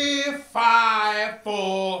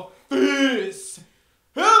 Fee-fi-foo-fees.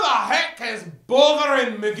 Who the heck is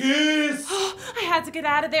bothering me goose? I had to get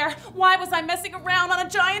out of there. Why was I messing around on a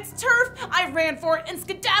giant's turf? I ran for it and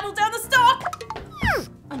skedaddled down the stalk.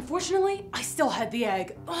 Unfortunately, I still had the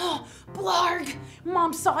egg. Oh, blarg.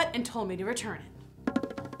 Mom saw it and told me to return it.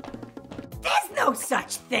 There's no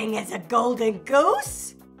such thing as a golden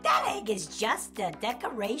goose. That egg is just a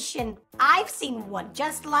decoration. I've seen one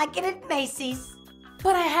just like it at Macy's.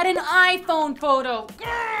 But I had an iPhone photo.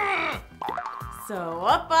 So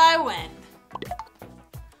up I went.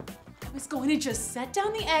 I was going to just set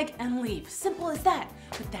down the egg and leave. Simple as that.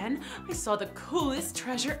 But then I saw the coolest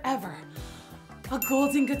treasure ever. A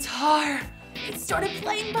golden guitar. It started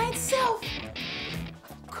playing by itself.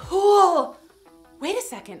 Cool. Wait a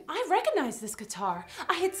second, I recognize this guitar.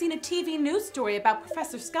 I had seen a TV news story about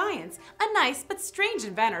Professor Science, a nice but strange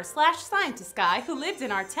inventor / scientist guy who lived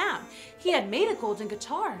in our town. He had made a golden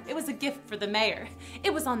guitar. It was a gift for the mayor.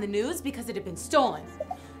 It was on the news because it had been stolen.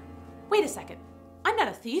 Wait a second, I'm not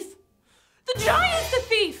a thief. The giant's the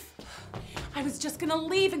thief! I was just gonna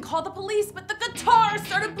leave and call the police, but the guitar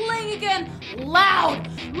started playing again, loud.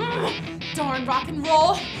 Darn rock and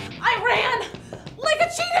roll. I ran like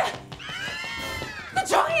a cheetah. The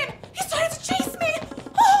giant! He started to chase me!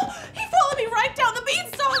 Oh! He followed me right down the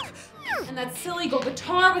beanstalk! And that silly gold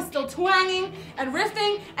guitar was still twanging and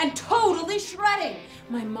riffing and totally shredding.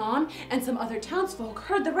 My mom and some other townsfolk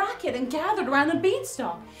heard the racket and gathered around the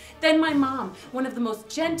beanstalk. Then my mom, one of the most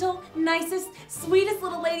gentle, nicest, sweetest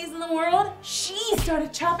little ladies in the world, she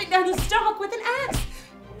started chopping down the stalk with an axe.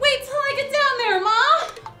 Wait till I get down there, Ma!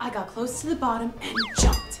 I got close to the bottom and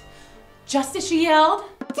jumped. Just as she yelled,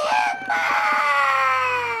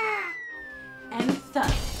 and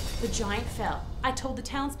thud, the giant fell. I told the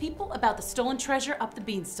townspeople about the stolen treasure up the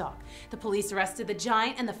beanstalk. The police arrested the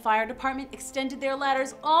giant and the fire department extended their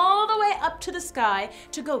ladders all the way up to the sky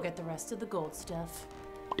to go get the rest of the gold stuff.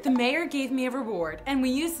 The mayor gave me a reward and we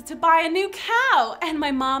used it to buy a new cow. And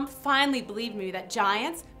my mom finally believed me that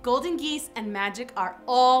giants, golden geese, and magic are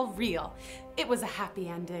all real. It was a happy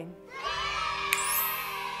ending.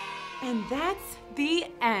 And that's the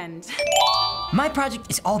end. My project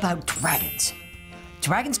is all about dragons.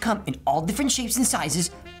 Dragons come in all different shapes and sizes,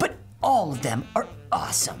 but all of them are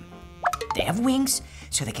awesome. They have wings,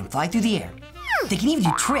 so they can fly through the air. They can even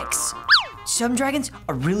do tricks. Some dragons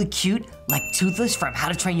are really cute, like Toothless from How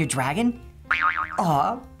to Train Your Dragon.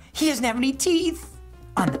 Aw, he doesn't have any teeth.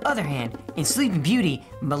 On the other hand, in Sleeping Beauty,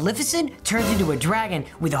 Maleficent turns into a dragon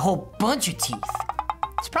with a whole bunch of teeth.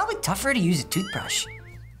 It's probably tougher to use a toothbrush.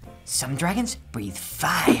 Some dragons breathe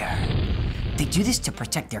fire. They do this to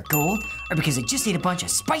protect their gold or because they just ate a bunch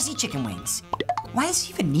of spicy chicken wings. Why does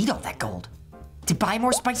he even need all that gold? To buy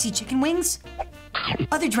more spicy chicken wings?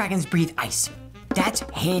 Other dragons breathe ice. That's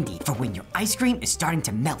handy for when your ice cream is starting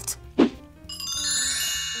to melt.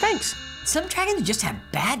 Thanks. Some dragons just have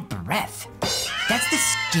bad breath. That's the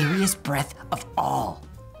scariest breath of all.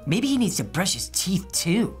 Maybe he needs to brush his teeth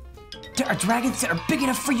too. There are dragons that are big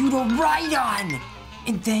enough for you to ride on.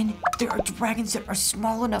 And then there are dragons that are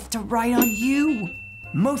small enough to ride on you.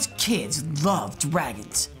 Most kids love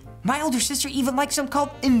dragons. My older sister even likes some called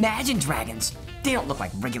Imagine Dragons. They don't look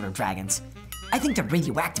like regular dragons. I think they're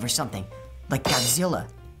radioactive or something, like Godzilla.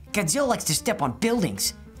 Godzilla likes to step on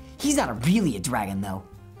buildings. He's not really a dragon though,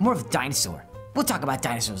 more of a dinosaur. We'll talk about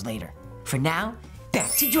dinosaurs later. For now,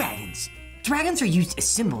 back to dragons. Dragons are used as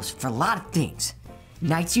symbols for a lot of things.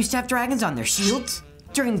 Knights used to have dragons on their shields.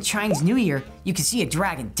 During the Chinese New Year, you can see a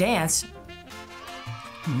dragon dance.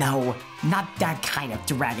 No, not that kind of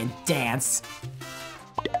dragon dance.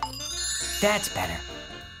 That's better.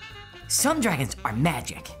 Some dragons are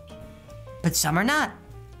magic, but some are not.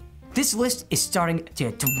 This list is starting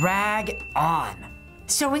to drag on.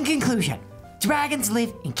 So in conclusion, dragons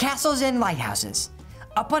live in castles and lighthouses,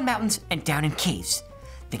 up on mountains and down in caves.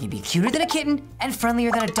 They can be cuter than a kitten and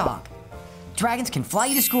friendlier than a dog. Dragons can fly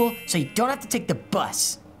you to school so you don't have to take the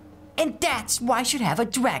bus. And that's why I should have a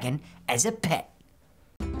dragon as a pet.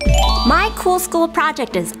 My cool school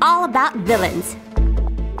project is all about villains.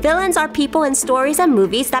 Villains are people in stories and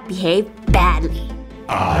movies that behave badly.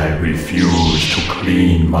 I refuse to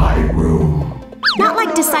clean my room. Not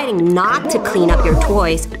like deciding not to clean up your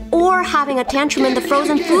toys or having a tantrum in the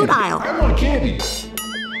frozen food aisle. I want candy.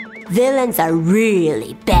 Villains are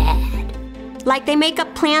really bad. Like they make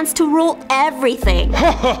up plans to rule everything.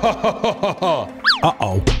 Uh-oh.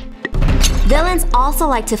 Villains also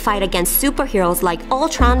like to fight against superheroes like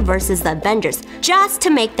Ultron versus the Avengers just to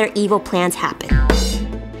make their evil plans happen.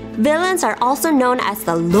 Villains are also known as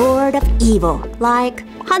the Lord of Evil, like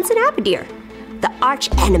Hudson Abadir. The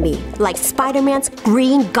arch enemy, like Spider-Man's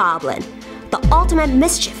Green Goblin. The ultimate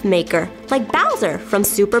mischief maker, like Bowser from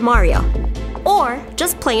Super Mario. Or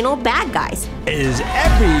just plain old bad guys. Is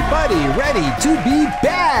everybody ready to be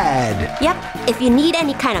bad? Yep, if you need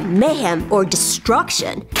any kind of mayhem or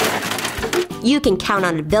destruction, you can count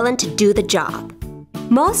on a villain to do the job.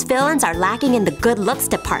 Most villains are lacking in the good looks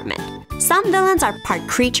department. Some villains are part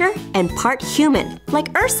creature and part human,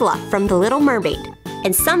 like Ursula from The Little Mermaid.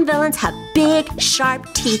 And some villains have big,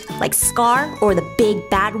 sharp teeth like Scar or the Big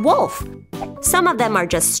Bad Wolf. Some of them are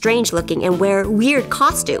just strange looking and wear weird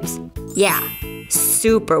costumes. Yeah,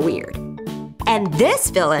 super weird. And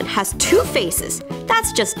this villain has 2 faces.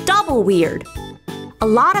 That's just double weird. A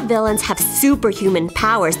lot of villains have superhuman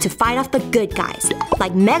powers to fight off the good guys,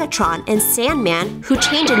 like Megatron and Sandman, who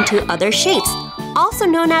change into other shapes, also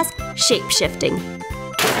known as shape-shifting.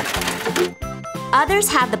 Others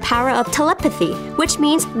have the power of telepathy, which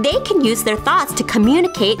means they can use their thoughts to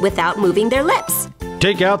communicate without moving their lips.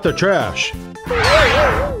 Take out the trash.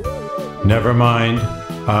 Never mind.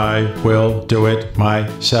 I will do it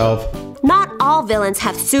myself. Not all villains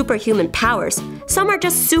have superhuman powers. Some are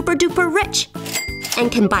just super duper rich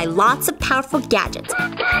and can buy lots of powerful gadgets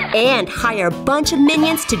and hire a bunch of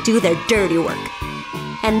minions to do their dirty work.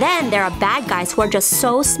 And then there are bad guys who are just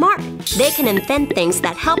so smart. They can invent things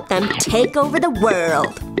that help them take over the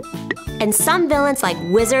world. And some villains like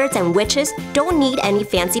wizards and witches don't need any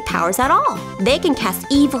fancy powers at all. They can cast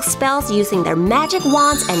evil spells using their magic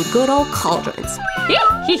wands and good old cauldrons.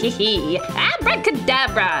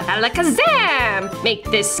 Abracadabra, alakazam! Make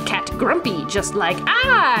this cat grumpy just like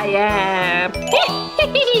I am.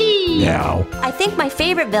 Now. I think my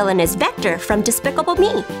favorite villain is Vector from Despicable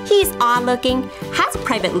Me. He's odd-looking, has a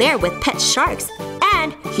private lair with pet sharks,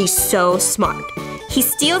 and he's so smart. He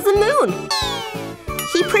steals the moon.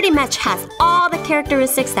 He pretty much has all the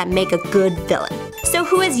characteristics that make a good villain. So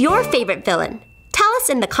who is your favorite villain? Tell us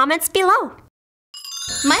in the comments below.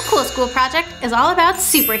 My cool school project is all about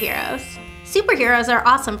superheroes. Superheroes are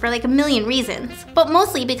awesome for like a million reasons, but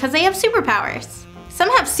mostly because they have superpowers. Some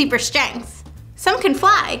have super strength. Some can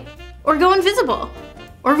fly, or go invisible,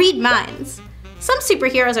 or read minds. Some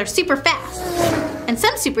superheroes are super fast, and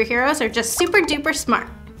some superheroes are just super duper smart.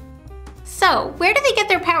 So, where do they get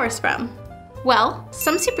their powers from? Well,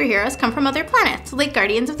 some superheroes come from other planets, like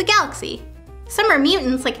Guardians of the Galaxy. Some are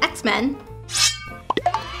mutants, like X-Men.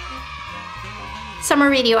 Some are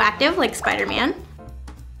radioactive, like Spider-Man.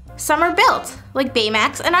 Some are built, like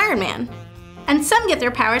Baymax and Iron Man. And some get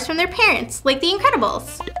their powers from their parents, like the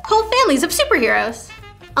Incredibles. Whole families of superheroes.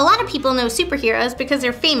 A lot of people know superheroes because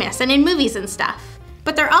they're famous and in movies and stuff.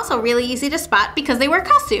 But they're also really easy to spot because they wear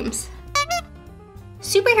costumes.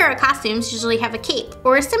 Superhero costumes usually have a cape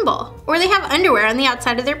or a symbol, or they have underwear on the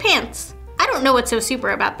outside of their pants. I don't know what's so super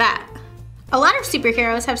about that. A lot of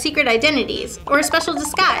superheroes have secret identities or a special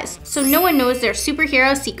disguise, so no one knows their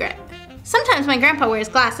superhero secret. Sometimes my grandpa wears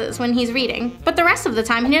glasses when he's reading, but the rest of the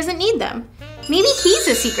time he doesn't need them. Maybe he's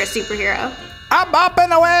a secret superhero. I'm up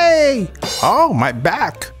and away! Oh, my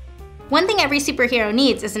back. One thing every superhero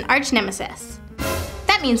needs is an arch nemesis.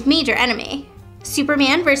 That means major enemy.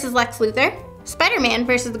 Superman versus Lex Luthor, Spider-Man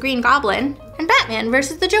versus the Green Goblin, and Batman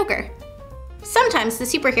versus the Joker. Sometimes the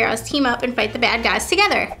superheroes team up and fight the bad guys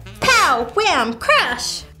together. Pow! Wham!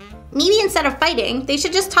 Crush! Maybe instead of fighting, they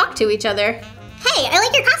should just talk to each other. Hey, I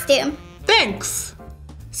like your costume. Thanks!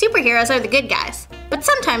 Superheroes are the good guys, but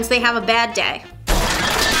sometimes they have a bad day.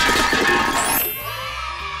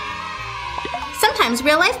 Sometimes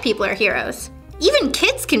real-life people are heroes. Even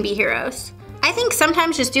kids can be heroes. I think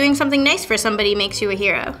sometimes just doing something nice for somebody makes you a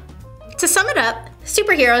hero. To sum it up,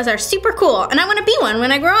 superheroes are super cool, and I want to be one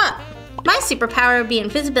when I grow up. My superpower would be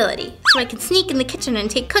invisibility, so I can sneak in the kitchen and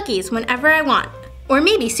take cookies whenever I want. Or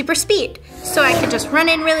maybe super speed, so I could just run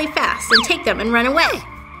in really fast and take them and run away.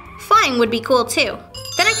 Flying would be cool too.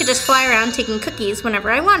 Then I could just fly around taking cookies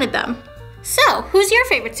whenever I wanted them. So, who's your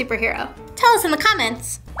favorite superhero? Tell us in the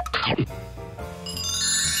comments.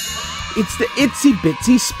 It's the Itsy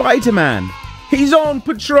Bitsy Spider-Man. He's on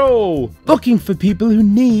patrol, looking for people who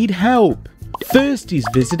need help. First, he's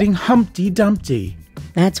visiting Humpty Dumpty.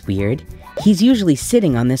 That's weird. He's usually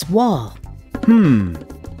sitting on this wall.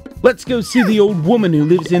 Let's go see the old woman who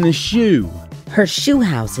lives in the shoe. Her shoe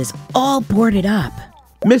house is all boarded up.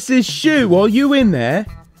 Mrs. Shoe, are you in there?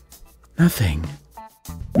 Nothing.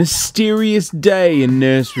 Mysterious day in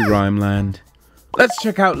nursery rhyme land. Let's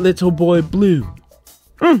check out Little Boy Blue.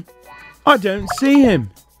 I don't see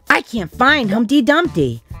him. I can't find Humpty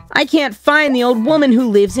Dumpty. I can't find the old woman who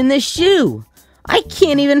lives in the shoe. I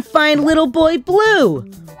can't even find Little Boy Blue.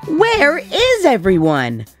 Where is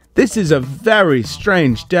everyone? This is a very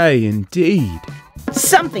strange day indeed.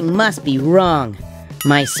 Something must be wrong.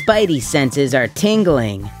 My spidey senses are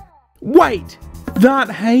tingling. Wait! That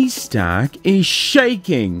haystack is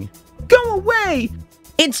shaking. Go away!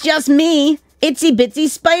 It's just me, Itsy Bitsy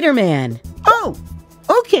Spider-Man. Oh,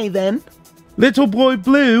 okay then. Little Boy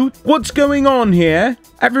Blue, what's going on here?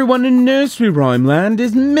 Everyone in nursery rhyme land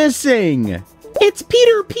is missing. It's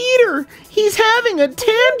Peter! He's having a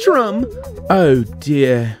tantrum! Oh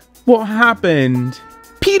dear, what happened?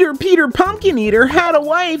 Peter Pumpkin Eater had a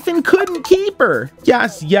wife and couldn't keep her.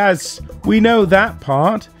 Yes, we know that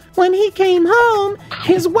part. When he came home,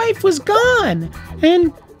 his wife was gone.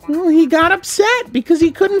 And he got upset because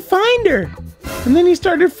he couldn't find her. And then he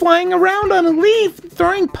started flying around on a leaf,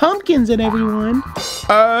 throwing pumpkins at everyone.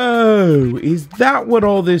 Oh, is that what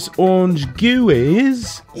all this orange goo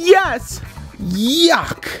is? Yes!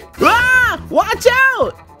 Yuck! Ah! Watch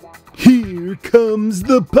out! Here comes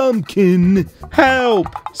the pumpkin. Help!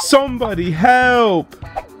 Somebody help!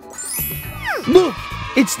 Look!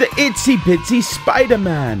 It's the Itsy Bitsy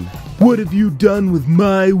Spider-Man. What have you done with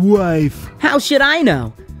my wife? How should I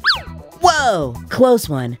know? Whoa! Close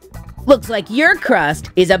one. Looks like your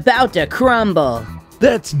crust is about to crumble.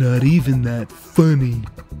 That's not even that funny.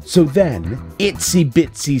 So then, Itsy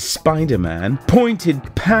Bitsy Spider-Man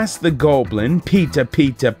pointed past the goblin, Peter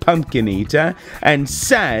Pumpkin Eater, and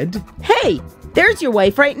said, "Hey, there's your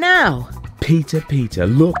wife right now." Peter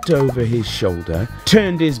looked over his shoulder,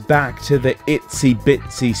 turned his back to the Itsy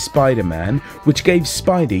Bitsy Spider-Man, which gave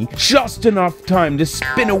Spidey just enough time to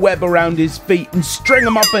spin a web around his feet and string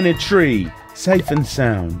him up in a tree, safe and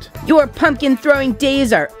sound. Your pumpkin throwing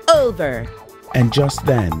days are over. And just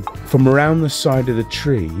then, from around the side of the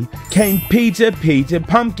tree, came Peter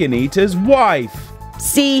Pumpkin Eater's wife.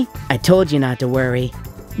 See? I told you not to worry.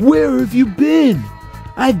 Where have you been?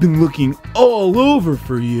 I've been looking all over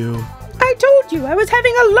for you. I told you I was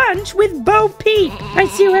having a lunch with Bo Peep. I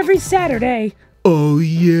see you every Saturday. Oh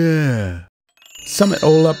yeah. Sum it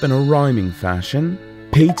all up in a rhyming fashion.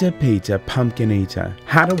 Peter Pumpkin Eater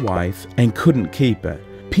had a wife and couldn't keep her.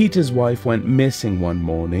 Peter's wife went missing one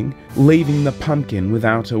morning, leaving the pumpkin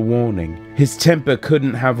without a warning. His temper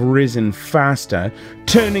couldn't have risen faster,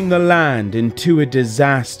 turning the land into a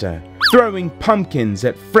disaster, throwing pumpkins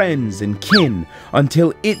at friends and kin,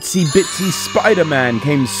 until Itsy Bitsy Spider-Man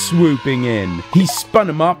came swooping in. He spun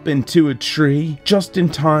him up into a tree, just in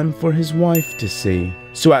time for his wife to see.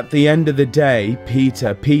 So at the end of the day,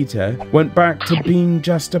 Peter went back to being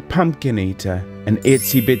just a pumpkin eater. And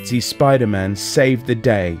Itsy Bitsy Spider-Man saved the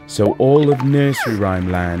day so all of nursery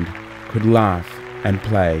rhyme land could laugh and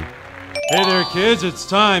play. Hey there, kids, it's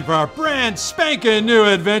time for our brand spanking new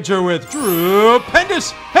adventure with Drew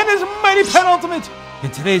Pendus and his Mighty Pet Ultimate. In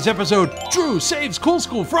today's episode, Drew saves Cool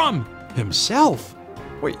School from himself.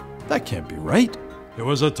 Wait, that can't be right. It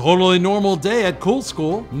was a totally normal day at Cool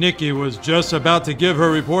School. Nikki was just about to give her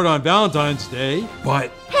report on Valentine's Day, but...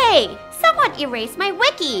 Hey, someone erased my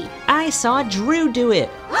wiki. I saw Drew do it.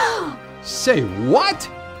 Say what?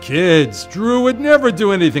 Kids, Drew would never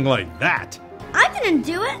do anything like that. I didn't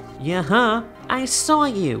do it. Yeah, I saw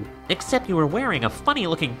you. Except you were wearing a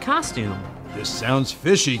funny-looking costume. This sounds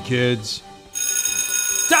fishy, kids.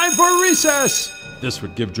 Time for recess! This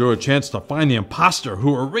would give Drew a chance to find the imposter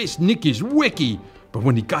who erased Nikki's wiki. But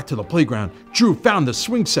when he got to the playground, Drew found the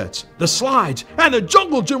swing sets, the slides, and the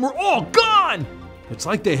jungle gym were all gone! It's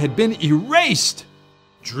like they had been erased.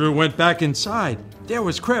 Drew went back inside. There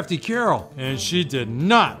was Crafty Carol, and she did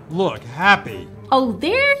not look happy. Oh,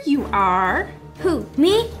 there you are. Who,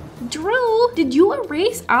 me? Drew, did you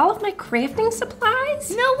erase all of my crafting supplies?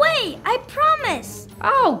 No way, I promise.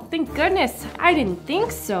 Oh, thank goodness. I didn't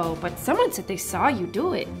think so, but someone said they saw you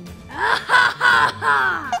do it.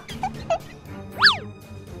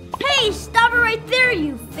 Hey, stop it right there,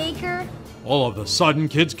 you faker. All of a sudden,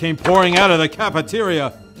 kids came pouring out of the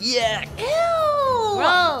cafeteria. Yuck. Ew.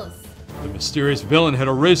 Gross. The mysterious villain had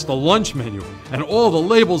erased the lunch menu and all the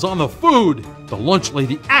labels on the food. The lunch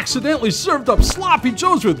lady accidentally served up sloppy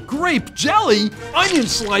joes with grape jelly, onion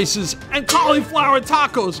slices, and cauliflower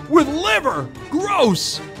tacos with liver.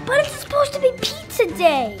 Gross! But it's supposed to be pizza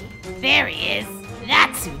day. There he is.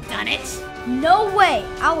 That's who done it. No way.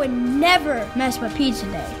 I would never mess with pizza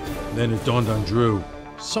day. Then it dawned on Drew.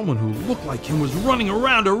 Someone who looked like him was running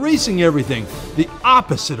around erasing everything. The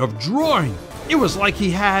opposite of drawing. It was like he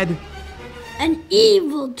had... an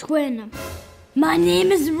evil twin. My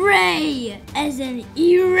name is Ray, as an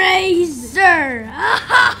eraser.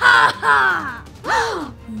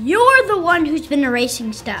 You're the one who's been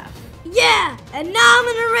erasing stuff. Yeah, and now I'm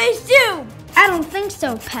gonna erase you. I don't think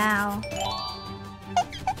so, pal.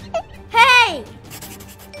 Hey!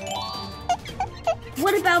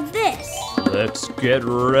 What about this? Let's get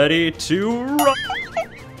ready to run.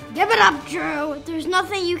 Give it up, Drew. There's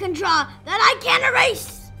nothing you can draw that I can't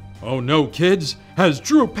erase. Oh no, kids! Has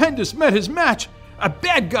Drew Pendus met his match? A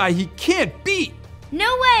bad guy he can't beat!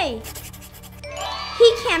 No way!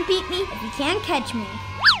 He can't beat me if he can't catch me.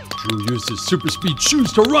 Drew used his super speed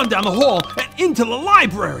shoes to run down the hall and into the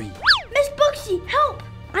library. Miss Booksy, help!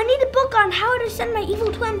 I need a book on how to send my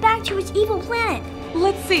evil twin back to his evil planet.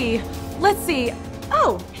 Let's see.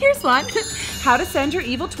 Oh, here's one. How to send your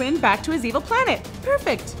evil twin back to his evil planet.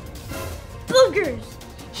 Perfect. Boogers!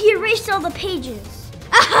 He erased all the pages.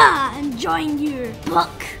 Aha! Enjoying your book.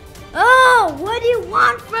 Oh, what do you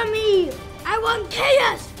want from me? I want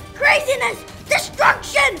chaos, craziness,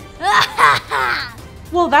 destruction!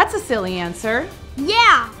 Well, that's a silly answer.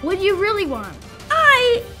 Yeah, what do you really want?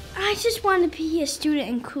 I just want to be a student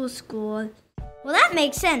in Cool School. Well, that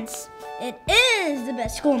makes sense. It is the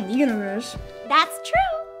best school in the universe. That's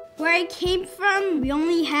true. Where I came from, we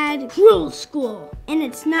only had Cruel School, and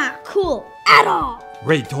it's not cool at all.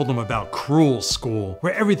 Ray told him about Cruel School,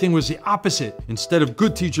 where everything was the opposite. Instead of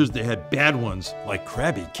good teachers, they had bad ones, like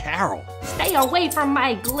Krabby Carol. Stay away from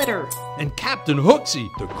my glitter. And Captain Hooksy,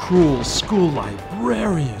 the cruel school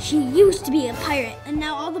librarian. She used to be a pirate, and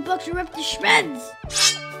now all the books are ripped to shreds.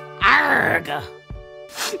 Arg!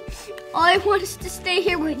 All I want is to stay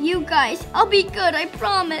here with you guys. I'll be good, I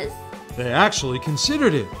promise. They actually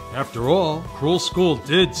considered it. After all, Cruel School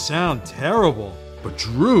did sound terrible. But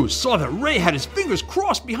Drew saw that Ray had his fingers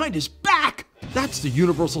crossed behind his back. That's the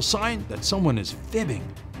universal sign that someone is fibbing.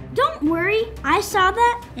 Don't worry, I saw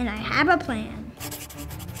that, and I have a plan.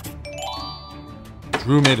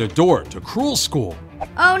 Drew made a door to Cruel School.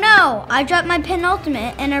 Oh no, I dropped my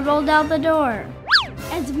penultimate and I rolled out the door.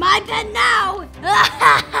 It's my pen now!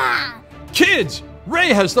 Kids, Ray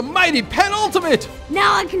has the mighty penultimate!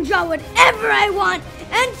 Now I can draw whatever I want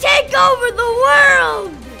and take over the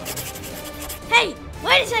world! Hey,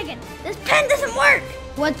 wait a second, this pen doesn't work!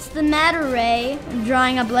 What's the matter, Ray? I'm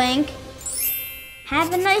drawing a blank.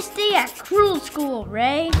 Have a nice day at Cruel School,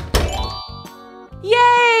 Ray.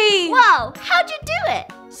 Yay! Whoa, how'd you do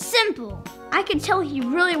it? Simple. I could tell he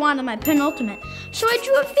really wanted my penultimate, so I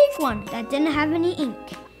drew a fake one that didn't have any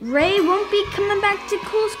ink. Ray won't be coming back to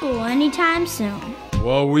Cool School anytime soon.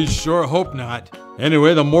 Well, we sure hope not.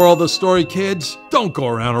 Anyway, the moral of the story, kids, don't go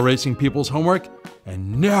around erasing people's homework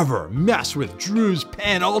and never mess with Drew's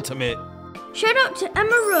penultimate. Shout out to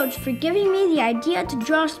Emma Rhodes for giving me the idea to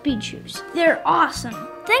draw speed shoes. They're awesome.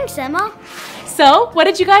 Thanks, Emma. So, what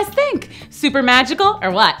did you guys think? Super magical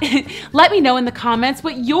or what? Let me know in the comments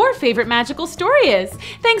what your favorite magical story is.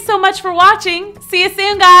 Thanks so much for watching. See you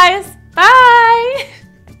soon, guys. Bye.